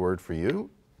vocabulary word for you.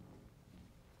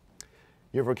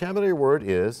 Your vocabulary word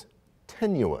is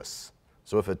tenuous.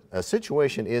 So if a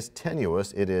situation is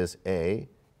tenuous, it is A,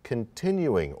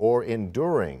 continuing or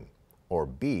enduring, or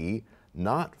B,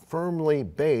 not firmly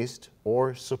based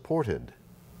or supported.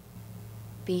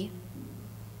 B.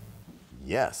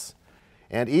 Yes.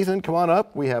 And Ethan, come on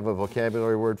up. We have a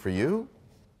vocabulary word for you.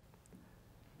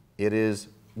 It is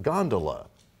gondola.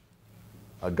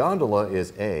 A gondola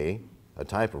is A, a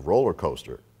type of roller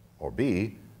coaster, or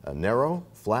B, a narrow,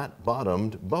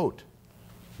 flat-bottomed boat.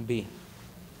 B.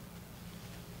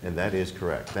 And that is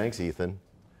correct. Thanks, Ethan.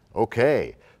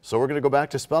 Okay, so we're going to go back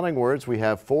to spelling words. We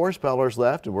have 4 spellers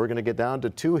left, and we're going to get down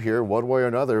to 2 here, one way or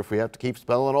another. If we have to keep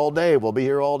spelling all day, we'll be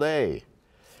here all day.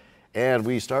 And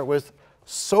we start with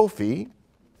Sophie.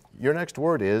 Your next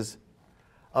word is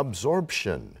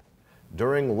absorption.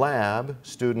 During lab,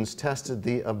 students tested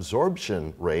the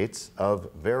absorption rates of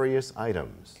various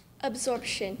items.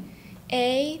 Absorption.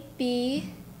 A,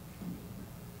 B,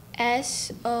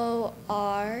 S, O,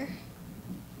 R,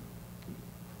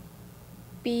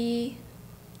 B,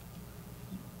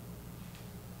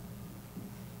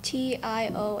 T,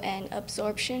 I, O, N.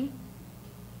 Absorption.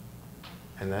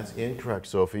 And that's incorrect,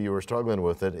 Sophie. You were struggling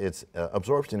with it. It's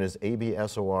absorption is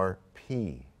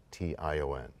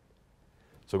A-B-S-O-R-P-T-I-O-N.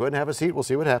 So go ahead and have a seat. We'll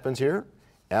see what happens here.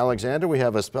 Alexander, we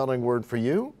have a spelling word for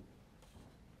you.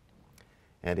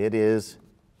 And it is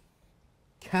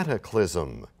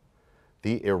cataclysm.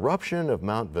 The eruption of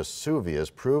Mount Vesuvius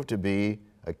proved to be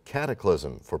a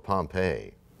cataclysm for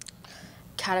Pompeii.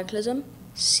 Cataclysm.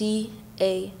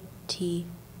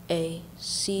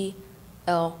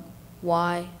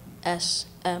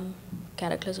 C-A-T-A-C-L-Y-S-M.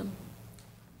 Cataclysm.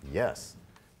 Yes.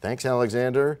 Thanks,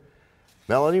 Alexander.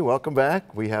 Melanie, welcome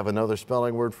back. We have another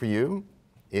spelling word for you.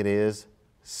 It is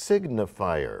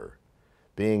signifier.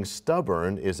 Being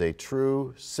stubborn is a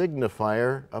true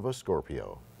signifier of a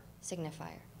Scorpio.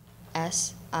 Signifier.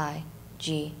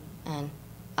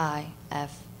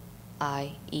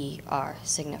 S-I-G-N-I-F-I-E-R.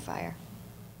 Signifier.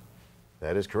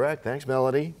 That is correct. Thanks,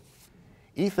 Melody.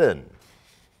 Ethan,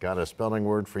 got a spelling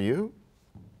word for you.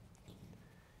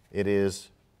 It is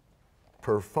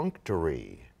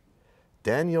perfunctory.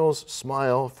 Daniel's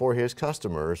smile for his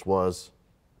customers was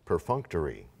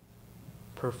perfunctory.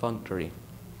 Perfunctory.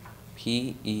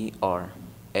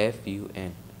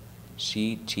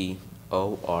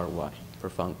 P-E-R-F-U-N-C-T-O-R-Y.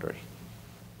 Perfunctory.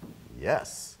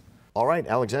 Yes. All right,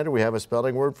 Alexander, we have a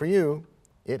spelling word for you.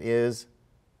 It is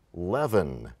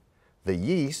leaven. The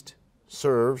yeast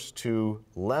serves to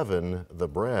leaven the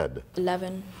bread.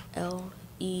 Leaven.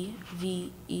 L-E-V-E-N.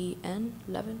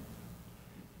 Leaven.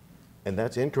 And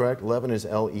that's incorrect. Leaven is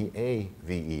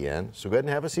L-E-A-V-E-N. So go ahead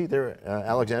and have a seat there,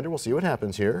 Alexander. We'll see what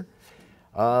happens here.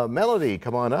 Melody,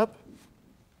 come on up.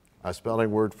 A spelling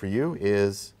word for you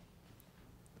is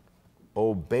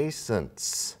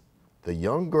obeisance. The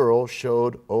young girl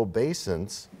showed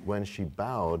obeisance when she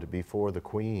bowed before the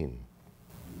queen.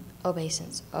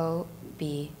 Obeisance.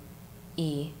 O-B-E-S-E-N-C-E.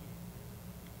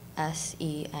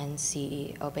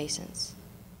 Obeisance.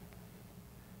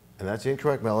 And that's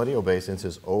incorrect, Melody. Obeisance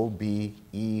is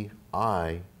O-B-E-I-S-A-N-C-E.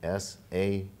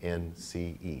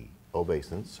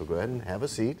 Obeisance. So go ahead and have a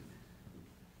seat.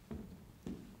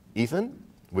 Ethan,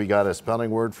 we got a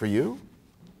spelling word for you.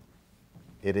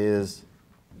 It is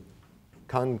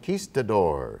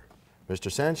conquistador.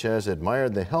 Mr. Sanchez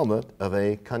admired the helmet of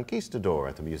a conquistador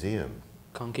at the museum.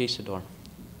 Conquistador.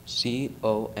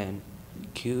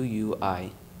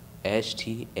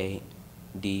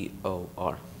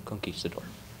 C-O-N-Q-U-I-S-T-A-D-O-R. Conquistador.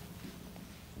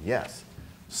 Yes.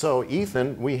 So,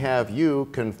 Ethan, we have you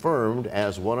confirmed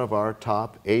as one of our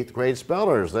top 8th grade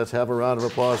spellers. Let's have a round of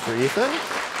applause for Ethan.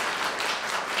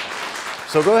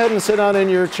 So go ahead and sit down in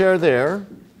your chair there,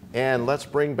 and let's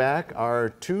bring back our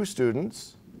 2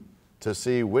 students to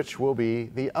see which will be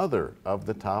the other of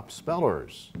the top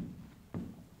spellers.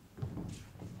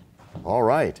 All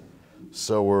right,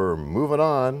 so we're moving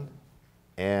on,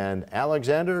 and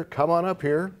Alexander, come on up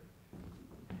here.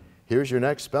 Here's your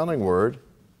next spelling word.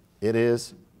 It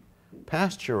is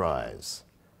pasteurize.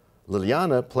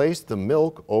 Liliana placed the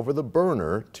milk over the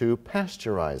burner to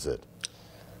pasteurize it.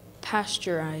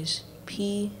 Pasteurize.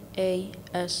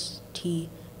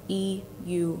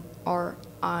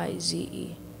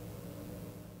 P-A-S-T-E-U-R-I-Z-E.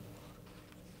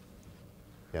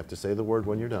 You have to say the word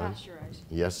when you're done. Pasteurize.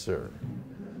 Yes, sir.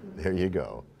 There you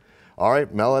go. All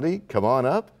right, Melody, come on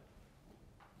up.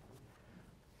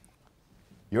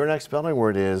 Your next spelling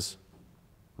word is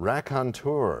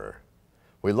raconteur.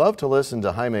 We love to listen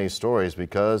to Jaime's stories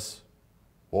because,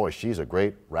 boy, she's a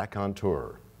great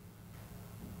raconteur.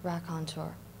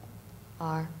 Raconteur.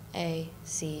 R-A-C-Q-O-N-T-E-U-R.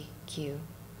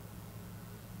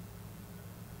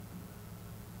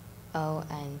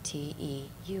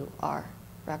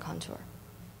 Raconteur.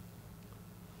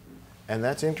 And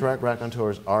that's incorrect. Raconteur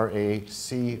is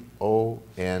R-A-C-O-N-T-E-U-R.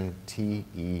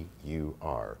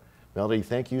 Melody,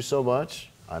 thank you so much.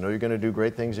 I know you're going to do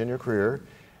great things in your career.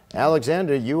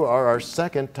 Alexander, you are our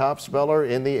second top speller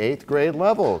in the 8th grade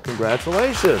level.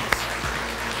 Congratulations.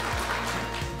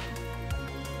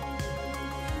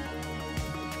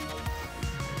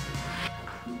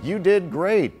 You did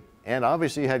great, and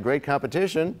obviously had great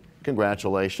competition.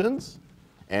 Congratulations,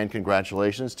 and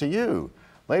congratulations to you.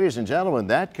 Ladies and gentlemen,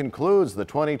 that concludes the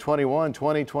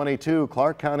 2021-2022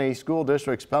 Clark County School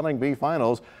District Spelling Bee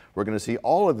Finals. We're going to see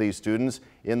all of these students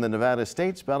in the Nevada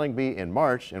State Spelling Bee in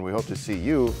March, and we hope to see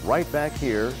you right back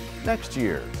here next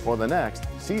year for the next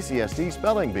CCSD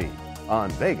Spelling Bee on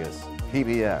Vegas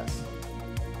PBS.